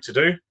team's going to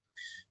do,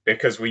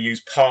 because we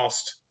use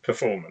past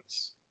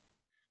performance.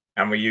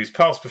 And we use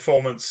past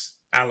performance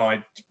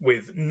allied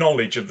with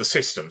knowledge of the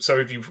system. So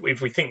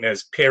if we think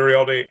there's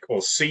periodic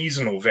or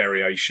seasonal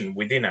variation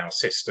within our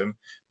system,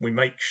 we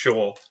make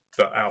sure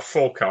that our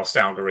forecast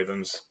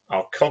algorithms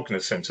are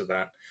cognizant of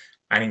that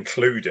and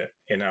include it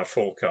in our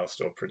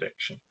forecast or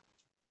prediction.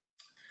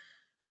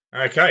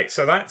 Okay,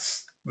 so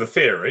that's the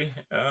theory.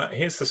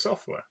 Here's the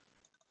software.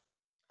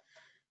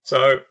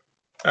 So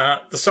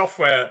the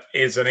software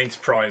is an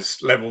enterprise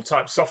level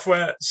type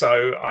software,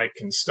 so I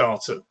can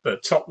start at the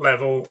top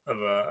level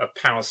of a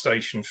power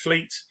station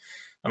fleet,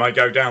 and I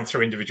go down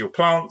through individual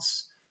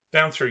plants,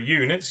 down through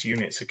units.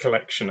 Units, a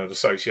collection of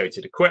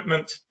associated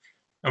equipment,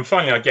 and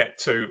finally I get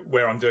to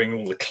where I'm doing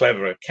all the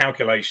clever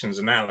calculations,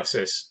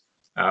 analysis.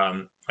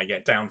 I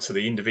get down to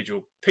the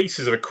individual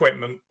pieces of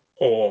equipment,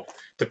 or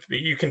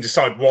you can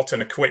decide what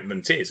an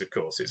equipment is, of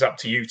course. It's up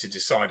to you to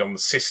decide on the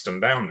system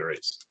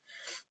boundaries.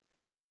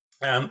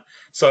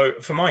 So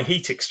for my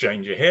heat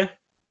exchanger here,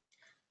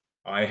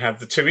 I have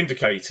the two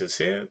indicators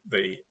here,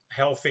 the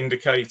health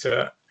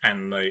indicator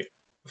and the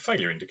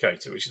failure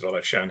indicator, which is what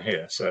I've shown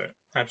here. So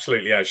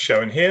absolutely as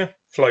shown here,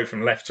 flow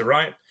from left to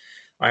right.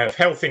 I have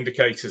health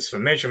indicators for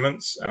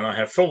measurements, and I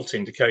have fault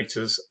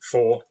indicators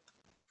for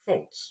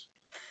faults.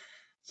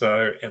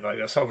 So if I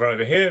just hover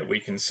over here, we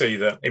can see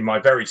that in my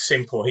very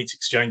simple heat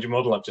exchanger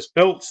model I've just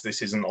built,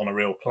 this isn't on a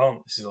real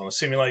plant, this is on a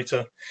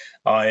simulator,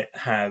 I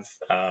have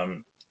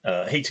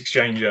heat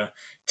exchanger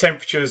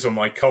temperatures on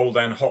my cold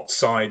and hot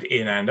side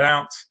in and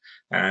out,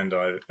 and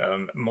I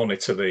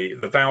monitor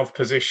the valve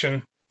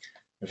position.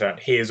 In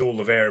fact, here's all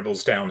the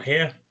variables down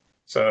here.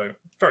 So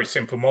very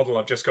simple model.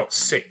 I've just got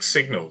 6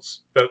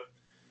 signals, but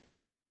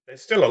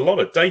there's still a lot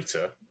of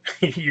data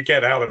you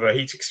get out of a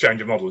heat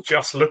exchanger model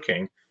just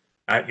looking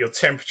at your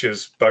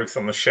temperatures both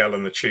on the shell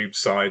and the tube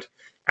side,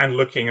 and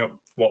looking at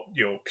what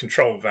your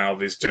control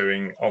valve is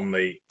doing on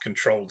the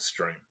controlled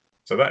stream.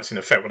 So that's in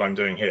effect what I'm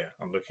doing here.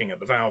 I'm looking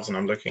at the valves and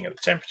I'm looking at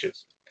the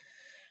temperatures.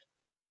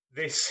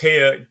 This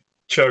here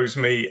shows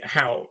me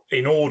how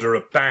in order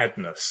of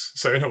badness.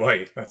 So in a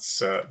way,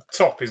 that's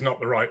top is not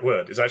the right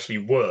word. It's actually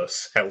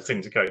worse health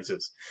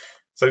indicators.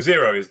 So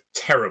 0 is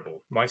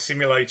terrible. My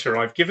simulator,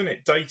 I've given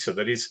it data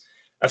that is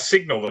a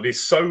signal that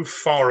is so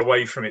far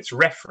away from its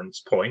reference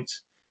point.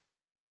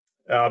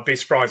 I'd be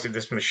surprised if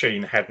this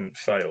machine hadn't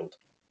failed.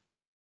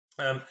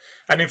 And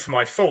then for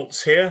my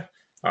faults here,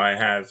 I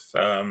have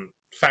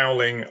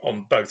fouling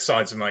on both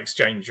sides of my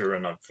exchanger,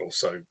 and I've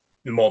also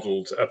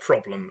modeled a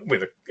problem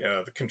with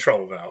the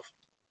control valve.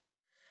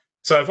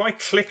 So if I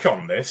click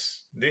on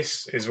this,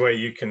 this is where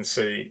you can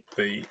see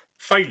the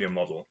failure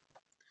model.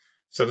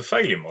 So the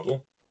failure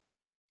model,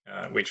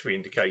 which we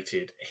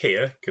indicated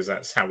here, because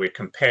that's how we're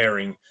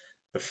comparing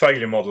the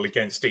failure model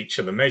against each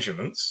of the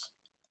measurements.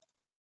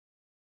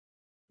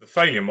 The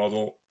failure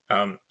model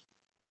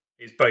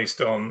is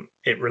based on,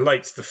 it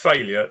relates the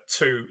failure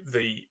to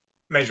the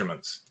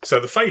measurements. So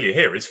the failure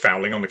here is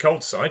fouling on the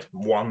cold side,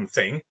 one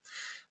thing.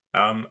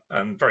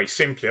 And very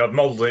simply, I've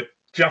modeled it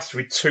just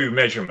with 2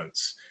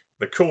 measurements,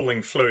 the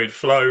cooling fluid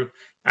flow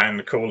and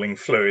the cooling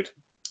fluid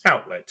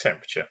outlet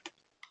temperature.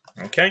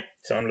 Okay,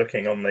 so I'm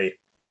looking on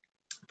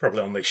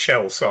probably on the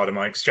shell side of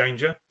my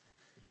exchanger.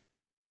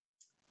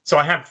 So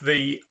I have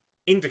the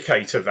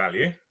indicator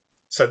value.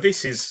 So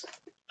this is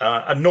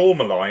a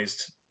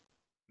normalized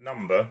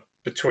number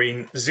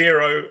between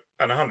 0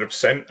 and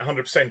 100%.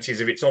 100%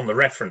 is if it's on the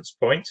reference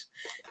point.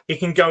 It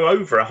can go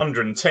over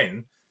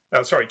 110.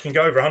 It can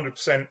go over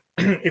 100%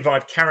 if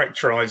I've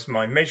characterized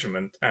my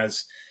measurement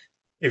as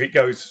if it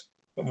goes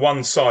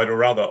one side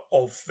or other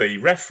of the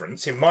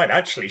reference. It might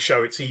actually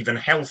show it's even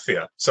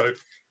healthier. So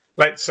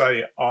let's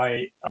say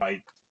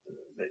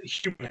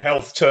human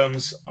health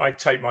terms, I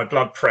take my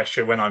blood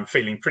pressure when I'm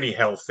feeling pretty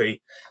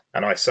healthy,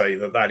 and I say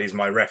that that is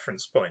my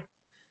reference point.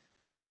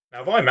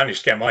 Now, if I manage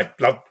to get my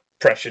blood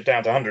pressure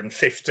down to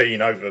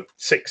 115 over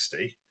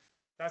 60,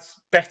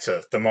 that's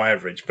better than my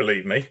average,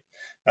 believe me.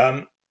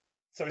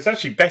 So it's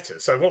actually better.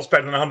 So what's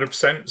better than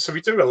 100%? So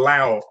we do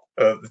allow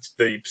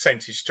the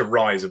percentage to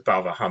rise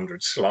above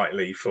 100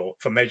 slightly for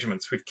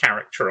measurements we've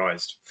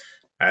characterized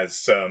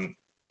as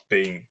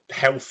being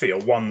healthy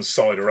on one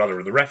side or other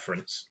of the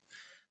reference.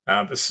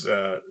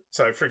 So,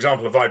 for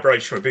example, a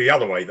vibration would be the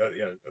other way.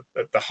 The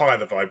higher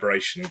the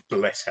vibration, the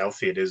less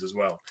healthy it is as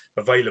well.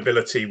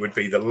 Availability would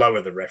be the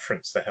lower the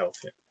reference, the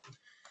healthier.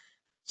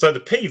 So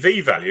the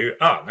PV value,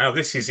 now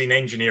this is in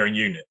engineering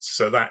units.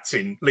 So that's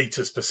in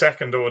liters per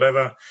second or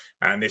whatever.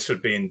 And this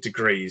would be in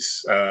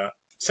degrees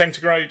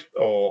centigrade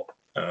or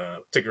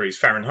degrees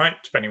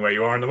Fahrenheit, depending where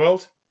you are in the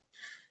world.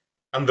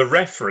 And the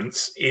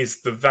reference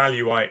is the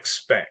value I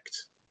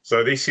expect.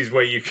 So this is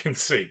where you can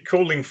see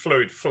cooling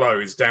fluid flow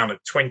is down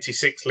at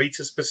 26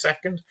 litres per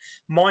second.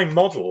 My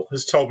model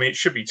has told me it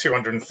should be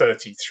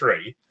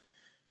 233.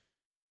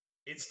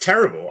 It's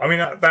terrible. I mean,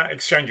 that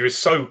exchanger is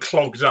so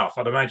clogged up.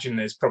 I'd imagine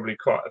there's probably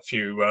quite a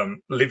few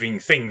living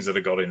things that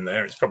have got in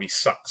there. It's probably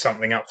sucked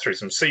something up through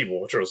some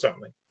seawater or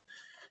something.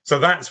 So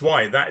that's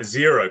why that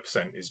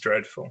 0% is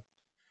dreadful.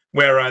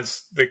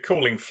 Whereas the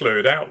cooling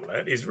fluid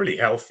outlet is really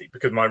healthy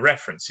because my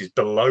reference is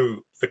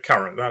below the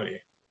current value.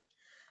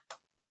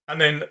 And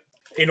then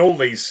in all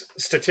these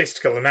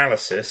statistical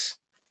analysis,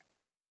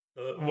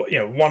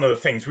 one of the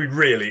things we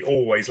really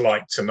always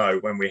like to know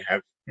when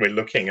we're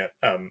looking at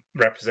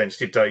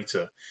representative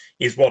data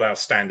is what our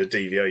standard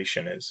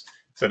deviation is.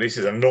 So this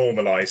is a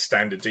normalized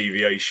standard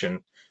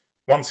deviation,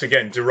 once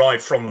again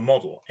derived from the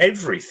model.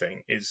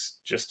 Everything is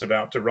just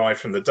about derived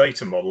from the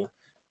data model,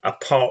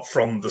 apart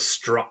from the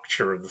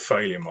structure of the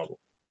failure model.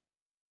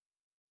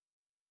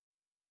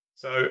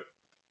 So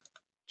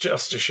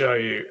just to show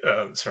you,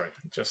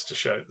 just to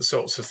show the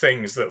sorts of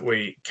things that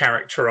we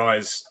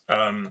characterize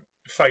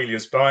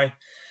failures by,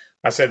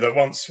 I said that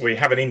once we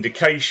have an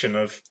indication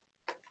of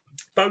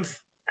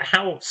both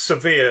how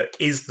severe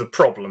is the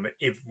problem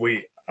if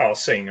we are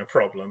seeing a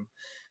problem,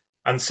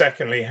 and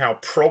secondly, how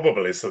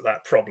probable is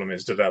that problem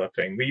is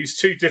developing. We use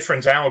two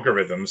different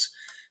algorithms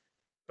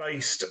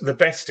based. The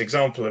best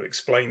example of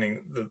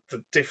explaining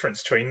the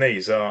difference between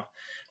these are,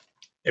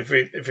 if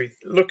we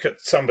look at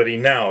somebody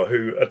now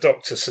who a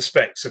doctor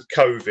suspects of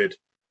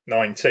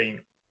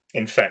COVID-19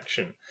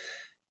 infection,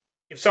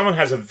 if someone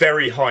has a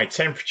very high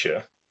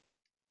temperature,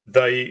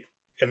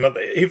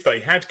 if they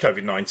had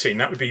COVID-19,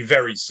 that would be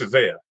very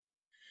severe.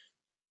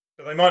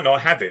 But they might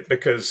not have it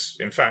because,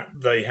 in fact,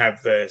 they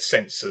have their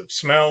sense of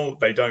smell,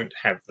 they don't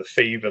have the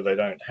fever, they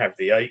don't have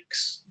the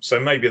aches, so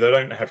maybe they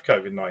don't have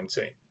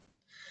COVID-19.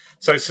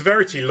 So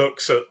severity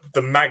looks at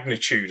the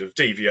magnitude of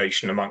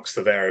deviation amongst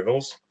the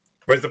variables,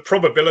 whereas the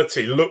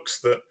probability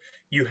looks that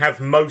you have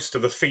most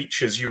of the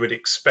features you would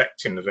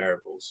expect in the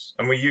variables.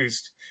 And we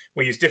use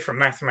different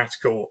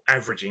mathematical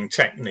averaging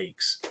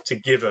techniques to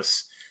give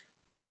us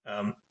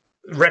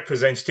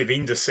representative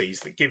indices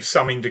that give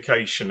some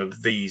indication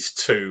of these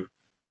two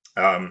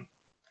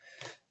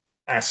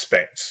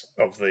aspects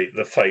of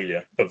the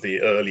failure, of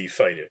the early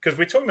failure. Because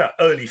we're talking about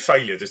early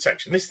failure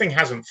detection. This thing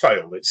hasn't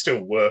failed, it's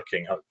still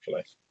working,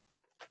 hopefully.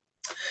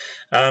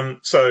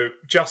 So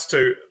just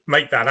to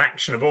make that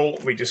actionable,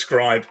 we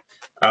describe,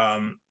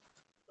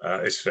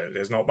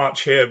 there's not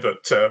much here,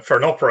 but for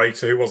an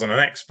operator who wasn't an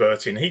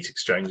expert in heat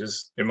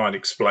exchangers, it might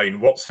explain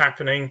what's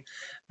happening,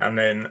 and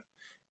then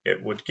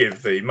it would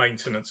give the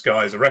maintenance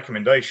guys a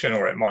recommendation,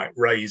 or it might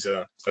raise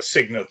a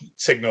signal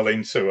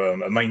into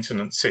a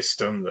maintenance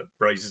system that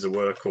raises a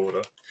work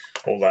order,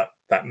 all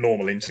that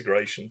normal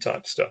integration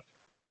type stuff.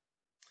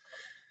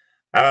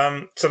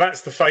 So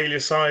that's the failure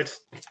side.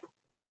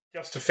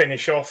 Just to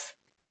finish off,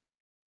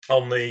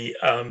 on the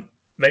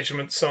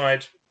measurement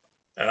side,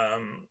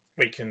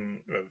 we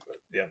can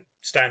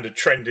standard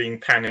trending,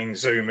 panning,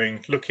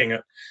 zooming, looking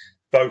at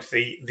both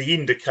the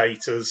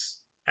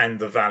indicators and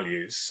the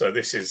values. So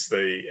this is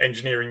the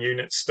engineering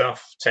unit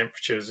stuff,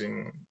 temperatures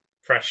and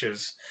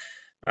pressures,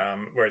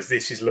 whereas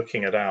this is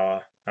looking at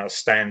our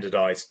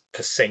standardized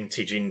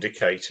percentage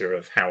indicator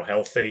of how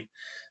healthy.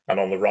 And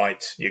on the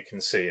right, you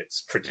can see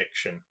its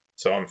prediction.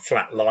 So I'm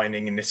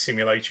flatlining in this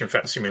simulator. In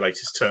fact, the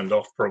simulator's turned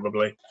off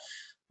probably.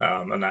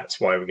 And that's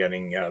why we're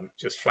getting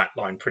just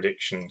flatline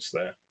predictions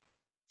there.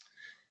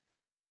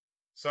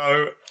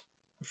 So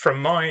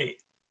from my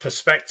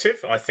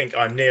perspective, I think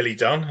I'm nearly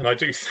done. And I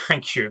do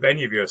thank you. If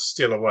any of you are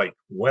still awake,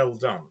 well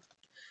done.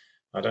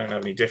 I don't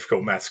have any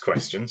difficult maths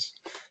questions.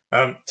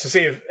 To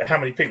see how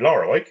many people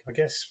are awake, I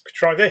guess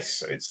try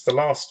this. It's the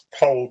last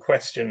poll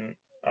question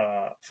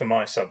for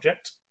my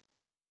subject.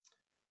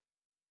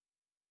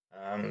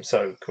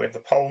 So can we have the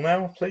poll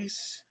now,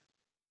 please?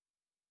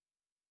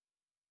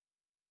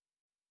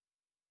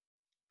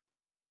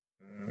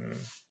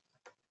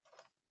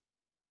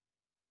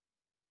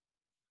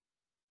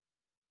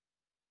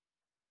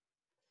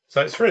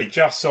 So it's really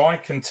just so I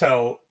can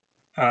tell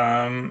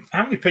how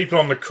many people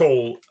on the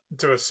call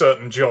do a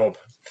certain job.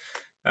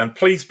 And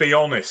please be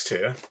honest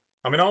here.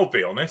 I mean, I'll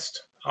be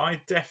honest.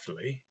 I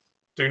definitely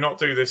do not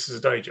do this as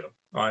a day job.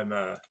 I'm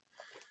a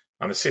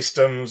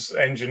systems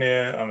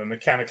engineer, I'm a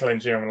mechanical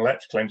engineer, I'm an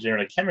electrical engineer,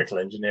 and a chemical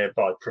engineer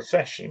by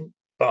profession,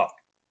 but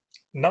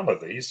none of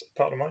these are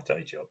part of my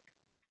day job.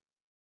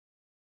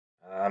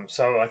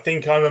 So I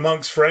think I'm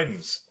amongst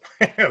friends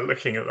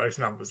looking at those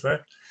numbers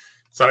there.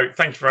 So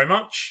thank you very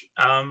much.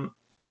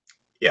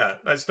 Yeah,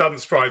 that doesn't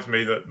surprise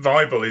me that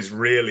Viable is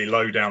really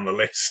low down the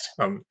list.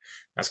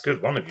 That's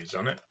good, one of you's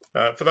done it.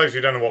 For those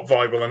who don't know what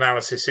Viable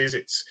analysis is,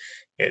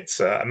 it's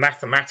a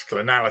mathematical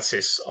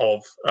analysis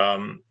of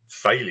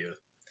failure.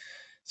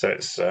 So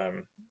it's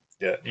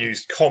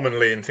used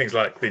commonly in things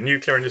like the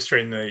nuclear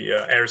industry and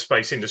the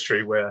aerospace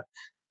industry, where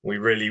we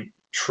really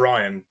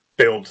try and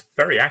build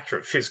very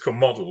accurate physical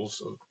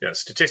models,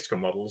 statistical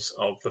models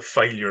of the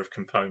failure of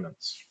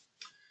components.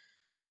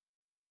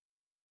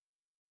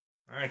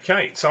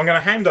 Okay, so I'm going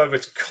to hand over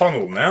to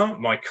Connell now,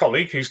 my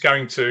colleague, who's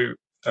going to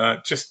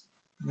just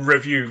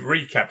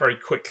recap very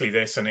quickly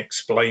this and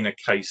explain a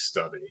case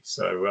study.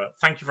 So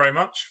thank you very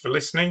much for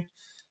listening,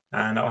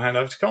 and I'll hand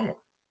over to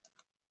Connell.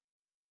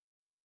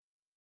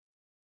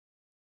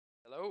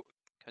 Hello,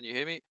 can you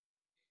hear me?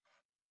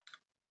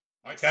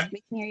 Yes, Okay.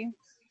 we can hear you.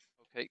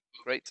 Okay,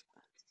 great.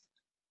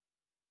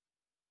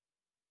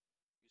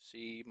 You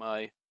see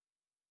my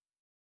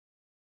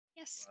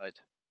Yes. slide.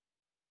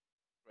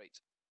 Great.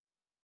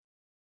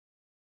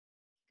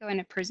 Go in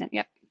and present.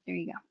 Yep, there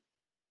you go.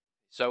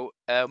 So,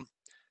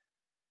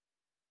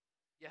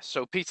 yes,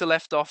 so Peter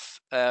left off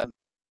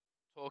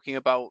talking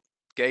about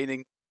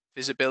gaining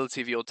visibility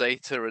of your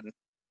data and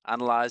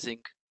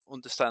analyzing,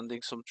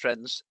 understanding some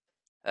trends,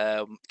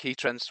 key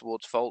trends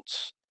towards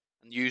faults,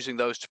 and using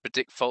those to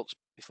predict faults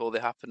before they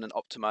happen and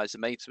optimize the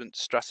maintenance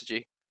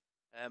strategy.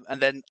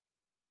 And then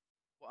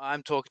what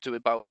I'm talking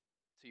to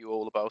you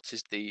all about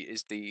is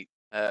the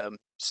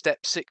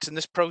step 6 in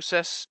this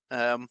process,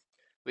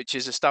 which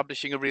is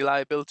establishing a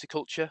reliability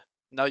culture.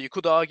 Now, you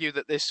could argue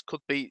that this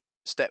could be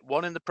step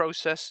 1 in the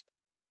process.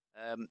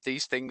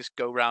 These things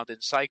go round in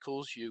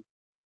cycles. You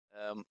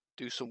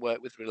do some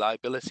work with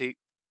reliability.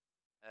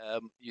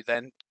 You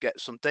then get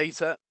some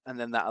data, and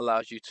then that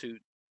allows you to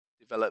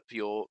develop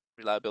your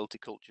reliability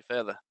culture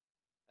further.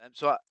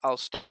 So I'll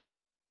start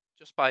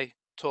just by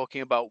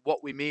talking about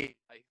what we mean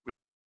by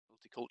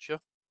reliability culture.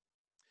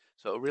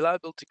 So a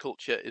reliability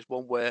culture is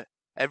one where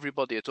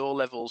everybody at all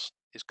levels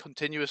is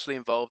continuously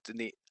involved in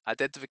the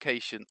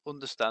identification,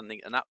 understanding,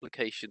 and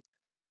application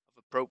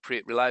of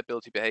appropriate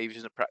reliability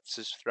behaviors and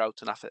practices throughout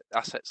an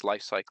asset's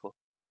life cycle.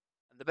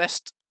 And the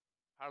best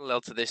parallel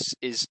to this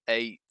is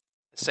a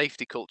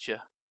safety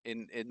culture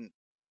in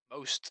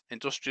most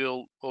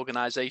industrial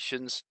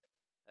organizations.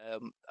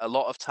 A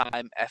lot of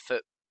time,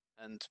 effort,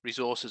 and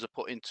resources are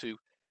put into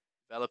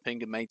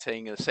developing and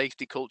maintaining a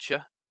safety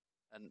culture,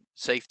 and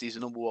safety is the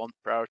number one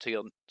priority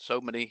on so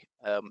many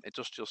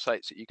industrial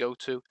sites that you go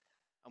to.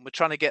 And we're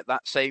trying to get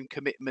that same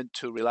commitment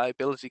to a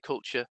reliability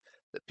culture,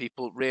 that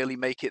people really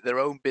make it their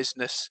own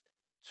business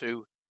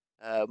to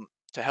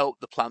help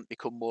the plant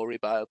become more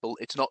reliable.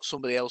 It's not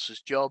somebody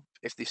else's job.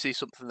 If they see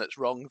something that's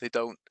wrong, they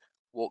don't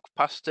walk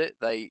past it.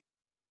 They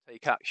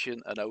take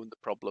action and own the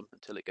problem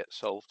until it gets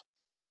solved.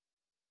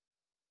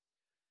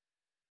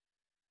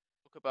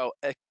 Talk about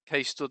a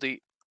case study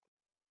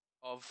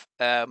of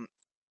an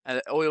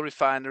oil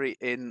refinery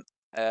in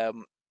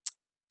the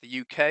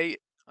UK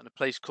on a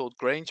place called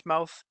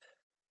Grangemouth.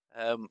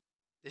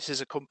 This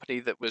is a company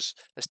that was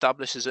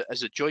established as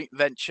a joint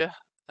venture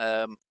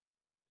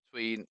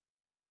between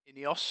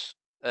INEOS,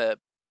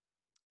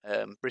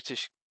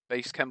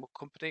 British-based chemical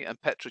company, and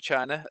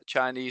PetroChina, a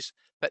Chinese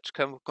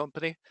petrochemical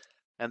company.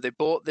 And they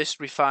bought this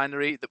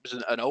refinery that was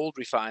an old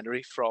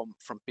refinery from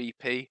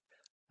BP,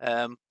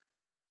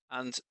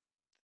 and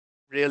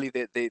really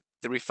the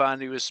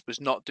refinery was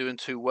not doing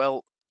too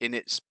well in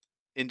its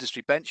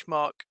industry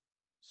benchmark,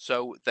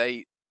 so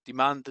they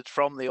demanded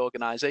from the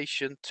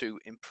organization to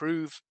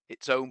improve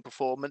its own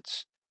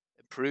performance,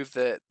 improve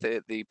the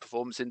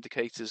performance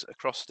indicators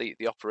across the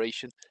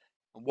operation.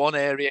 And one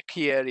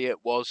key area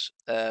was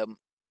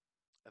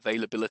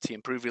availability,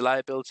 improve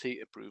reliability,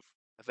 improve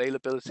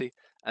availability,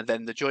 and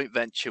then the joint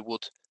venture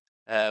would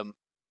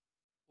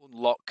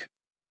unlock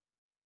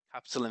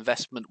capital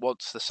investment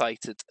once the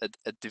site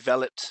had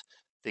developed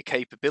the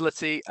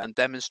capability and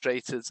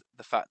demonstrated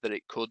the fact that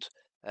it could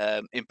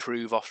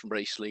improve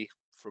operationally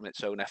from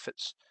its own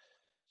efforts.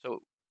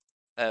 So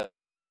there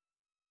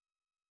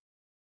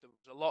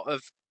was a lot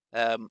of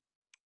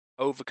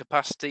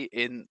overcapacity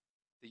in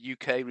the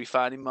UK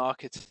refining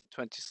market.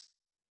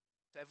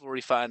 Several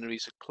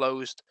refineries had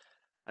closed,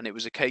 and it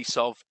was a case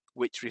of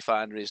which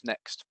refinery is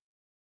next.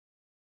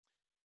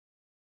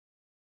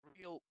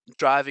 Real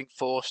driving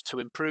force to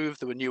improve.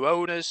 There were new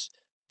owners.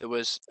 There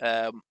was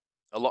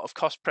a lot of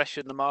cost pressure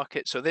in the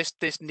market. So this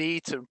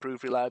need to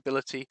improve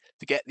reliability,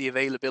 to get the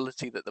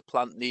availability that the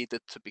plant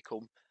needed to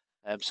become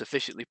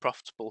sufficiently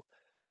profitable,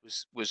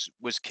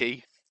 was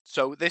key.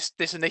 So this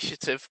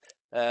initiative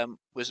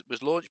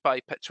was launched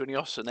by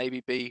PetroNios, and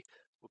ABB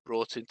were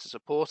brought in to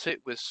support it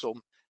with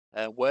some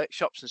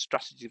workshops and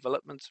strategy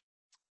development,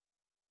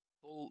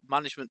 full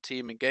management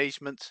team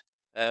engagement,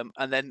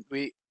 and then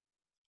we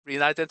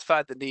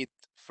identified the need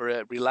for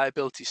a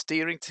reliability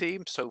steering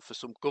team, so for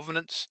some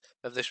governance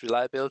of this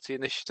reliability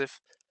initiative.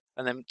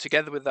 And then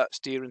together with that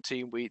steering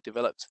team, we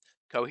developed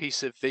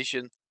cohesive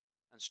vision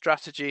and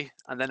strategy,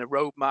 and then a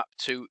roadmap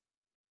to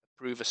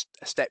prove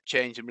a step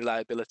change in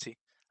reliability.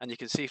 And you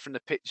can see from the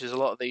pictures, a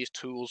lot of these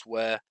tools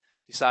were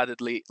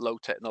decidedly low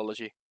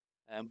technology,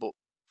 but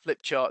flip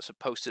charts and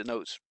post-it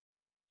notes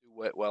do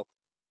work well.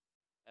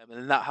 And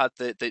then that had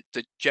the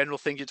general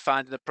things you'd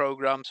find in the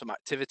program, some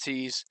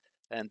activities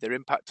and their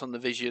impact on the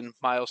vision,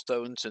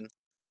 milestones and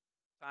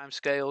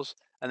timescales.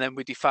 And then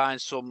we defined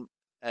some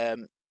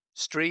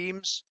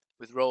streams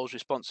with roles,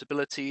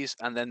 responsibilities,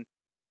 and then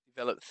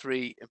developed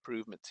 3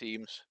 improvement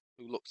teams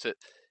who looked at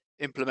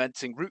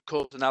implementing root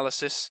cause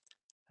analysis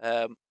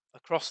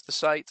across the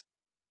site,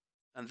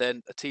 and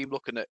then a team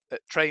looking at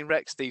train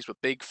wrecks. These were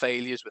big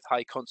failures with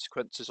high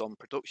consequences on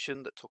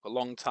production that took a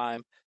long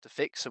time to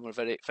fix and were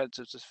very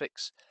expensive to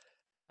fix.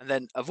 And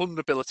then a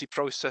vulnerability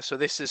process. So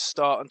this is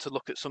starting to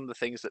look at some of the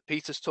things that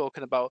Peter's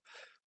talking about,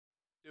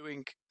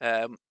 doing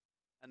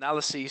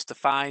analyses to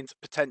find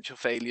potential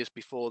failures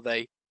before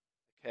they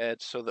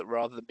occurred, so that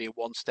rather than being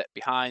one step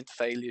behind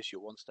failures,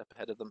 you're one step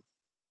ahead of them.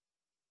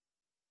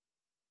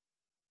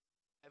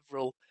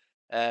 Several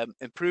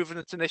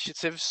improvement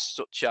initiatives,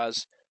 such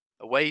as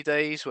away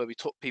days, where we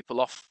took people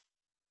off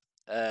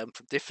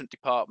from different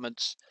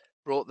departments,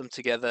 brought them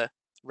together,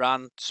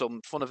 ran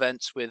some fun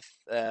events with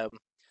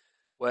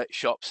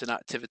workshops and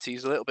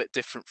activities, a little bit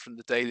different from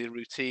the daily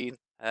routine.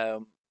 The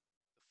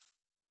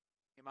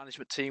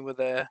management team were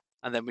there,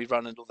 and then we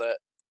ran another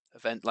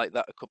event like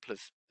that a couple of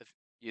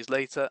years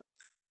later.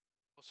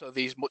 Also,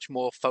 these much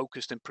more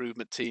focused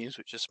improvement teams,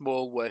 which are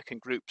small working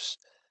groups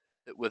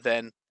that were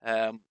then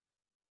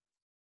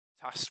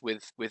tasked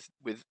with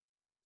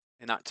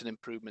enacting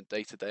improvement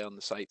day to day on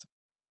the site.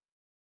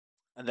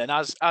 And then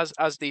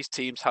as these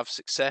teams have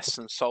success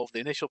and solve the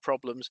initial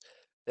problems,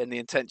 then the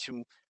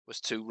intention was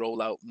to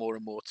roll out more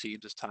and more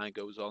teams as time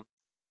goes on.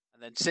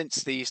 And then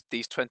since these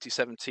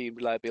 2017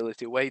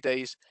 reliability away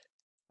days,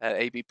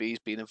 ABB's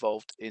been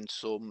involved in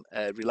some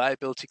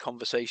reliability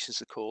conversations,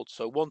 they're called.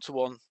 So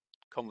one-to-one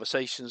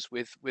conversations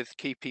with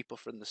key people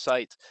from the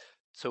site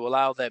to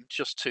allow them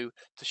just to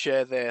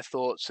share their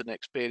thoughts and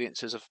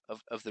experiences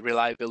of the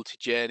reliability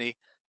journey,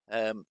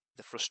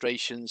 the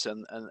frustrations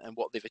and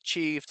what they've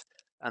achieved.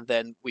 And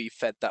then we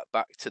fed that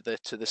back to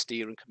the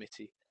steering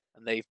committee,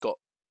 and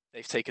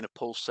they've taken a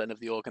pulse then of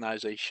the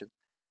organisation,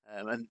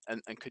 and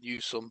can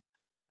use some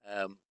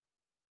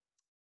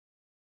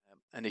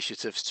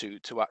initiatives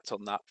to act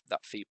on that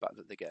feedback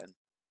that they're getting.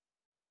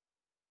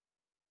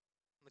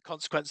 The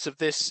consequence of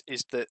this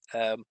is that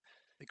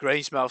the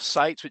Grangemouth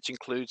site, which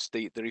includes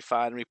the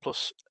refinery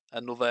plus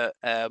another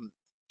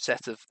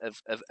set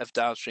of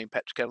downstream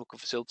petrochemical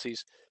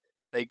facilities,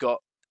 they got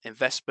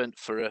investment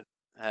for a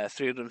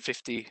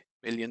 $350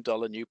 million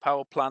new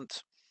power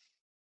plant.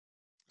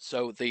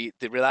 So the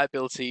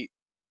reliability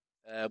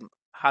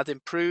had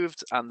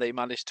improved, and they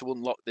managed to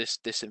unlock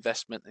this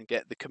investment and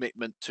get the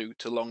commitment to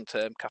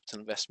long-term capital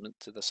investment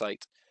to the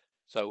site.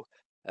 So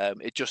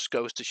it just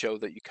goes to show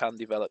that you can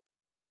develop.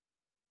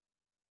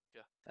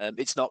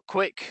 It's not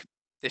quick.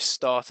 This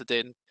started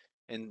in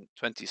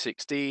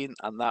 2016,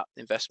 and that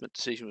investment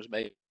decision was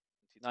made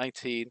in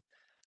 2019.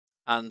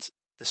 And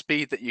the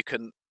speed that you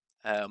can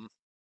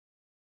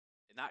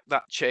enact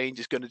that change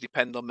is going to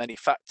depend on many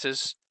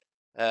factors.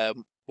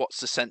 What's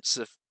the sense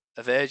of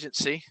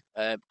urgency?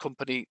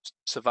 Company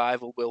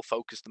survival will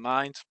focus the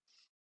mind.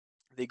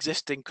 The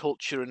existing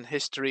culture and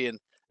history and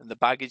the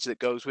baggage that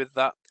goes with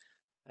that.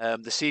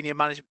 The senior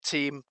management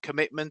team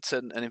commitment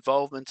and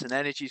involvement and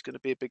energy is going to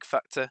be a big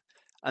factor.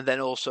 And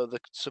then also the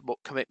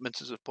commitment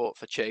and support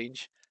for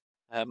change.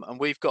 And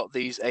we've got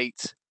these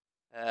eight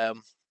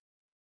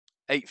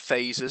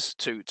phases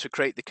to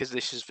create the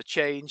conditions for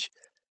change,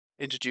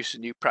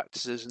 introducing new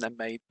practices, and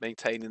then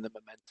maintaining the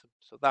momentum.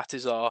 So that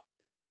is our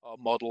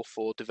model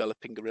for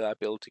developing a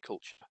reliability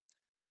culture.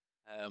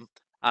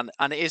 And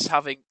it is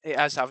having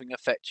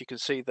effect. You can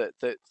see that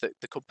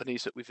the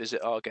companies that we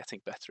visit are getting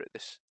better at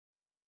this.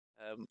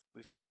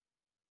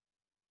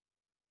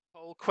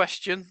 Whole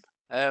question.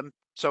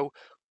 So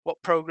what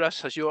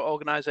progress has your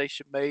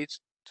organization made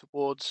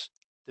towards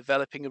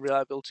developing a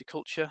reliability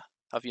culture?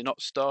 Have you not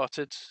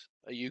started?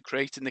 Are you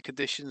creating the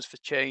conditions for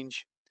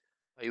change?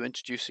 Are you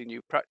introducing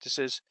new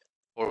practices?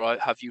 Or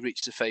have you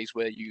reached a phase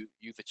where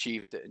you've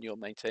achieved it and you're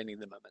maintaining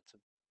the momentum?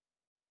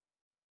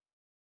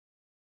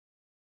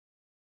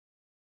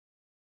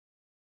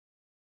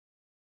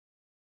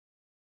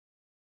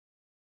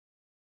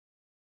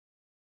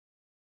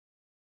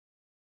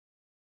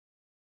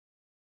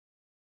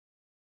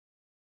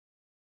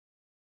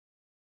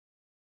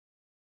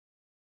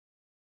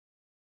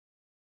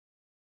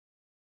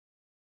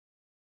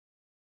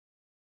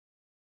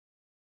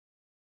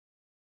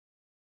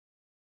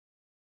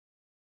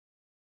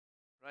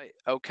 Right.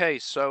 Okay.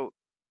 So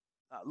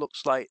that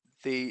looks like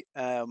the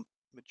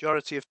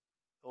majority of,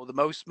 or the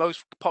most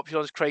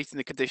popular is creating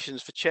the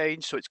conditions for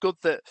change. So it's good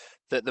that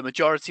the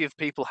majority of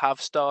people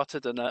have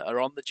started and are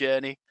on the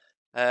journey,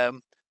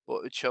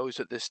 but it shows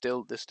that there's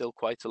still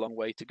quite a long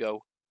way to go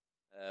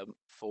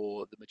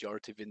for the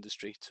majority of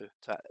industry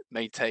to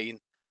maintain,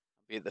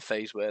 be at the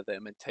phase where they're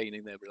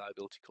maintaining their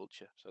reliability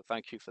culture. So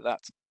thank you for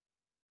that.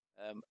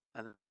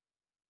 And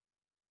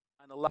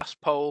the last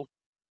poll.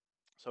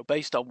 So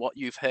based on what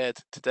you've heard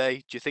today,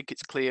 do you think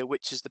it's clear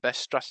which is the best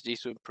strategy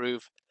to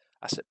improve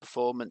asset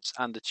performance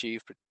and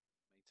achieve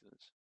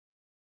maintenance?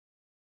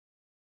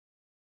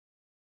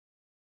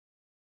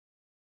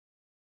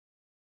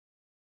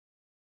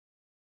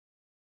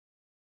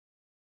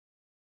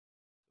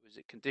 Is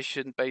it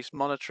condition-based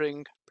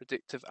monitoring,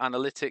 predictive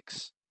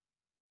analytics,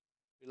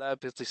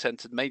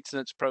 reliability-centered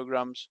maintenance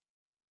programs,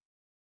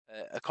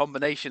 a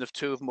combination of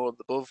two or more of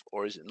the above,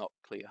 or is it not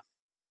clear?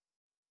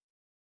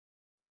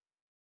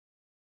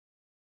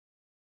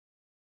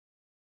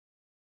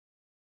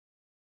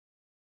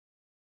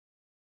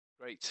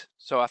 Great.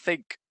 So I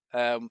think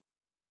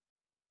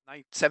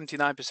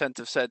 79%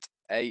 have said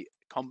a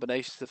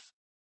combination of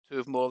two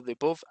of more of the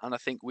above, and I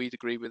think we'd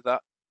agree with that.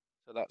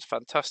 So that's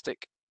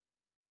fantastic.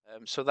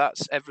 So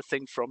that's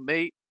everything from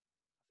me. I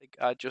think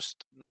I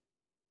just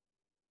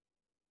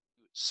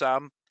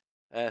Sam,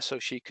 so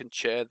she can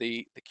chair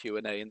the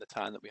Q&A in the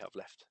time that we have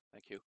left.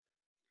 Thank you.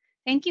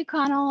 Thank you,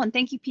 Connell, and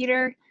thank you,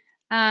 Peter.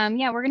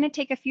 Yeah, we're going to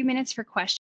take a few minutes for questions.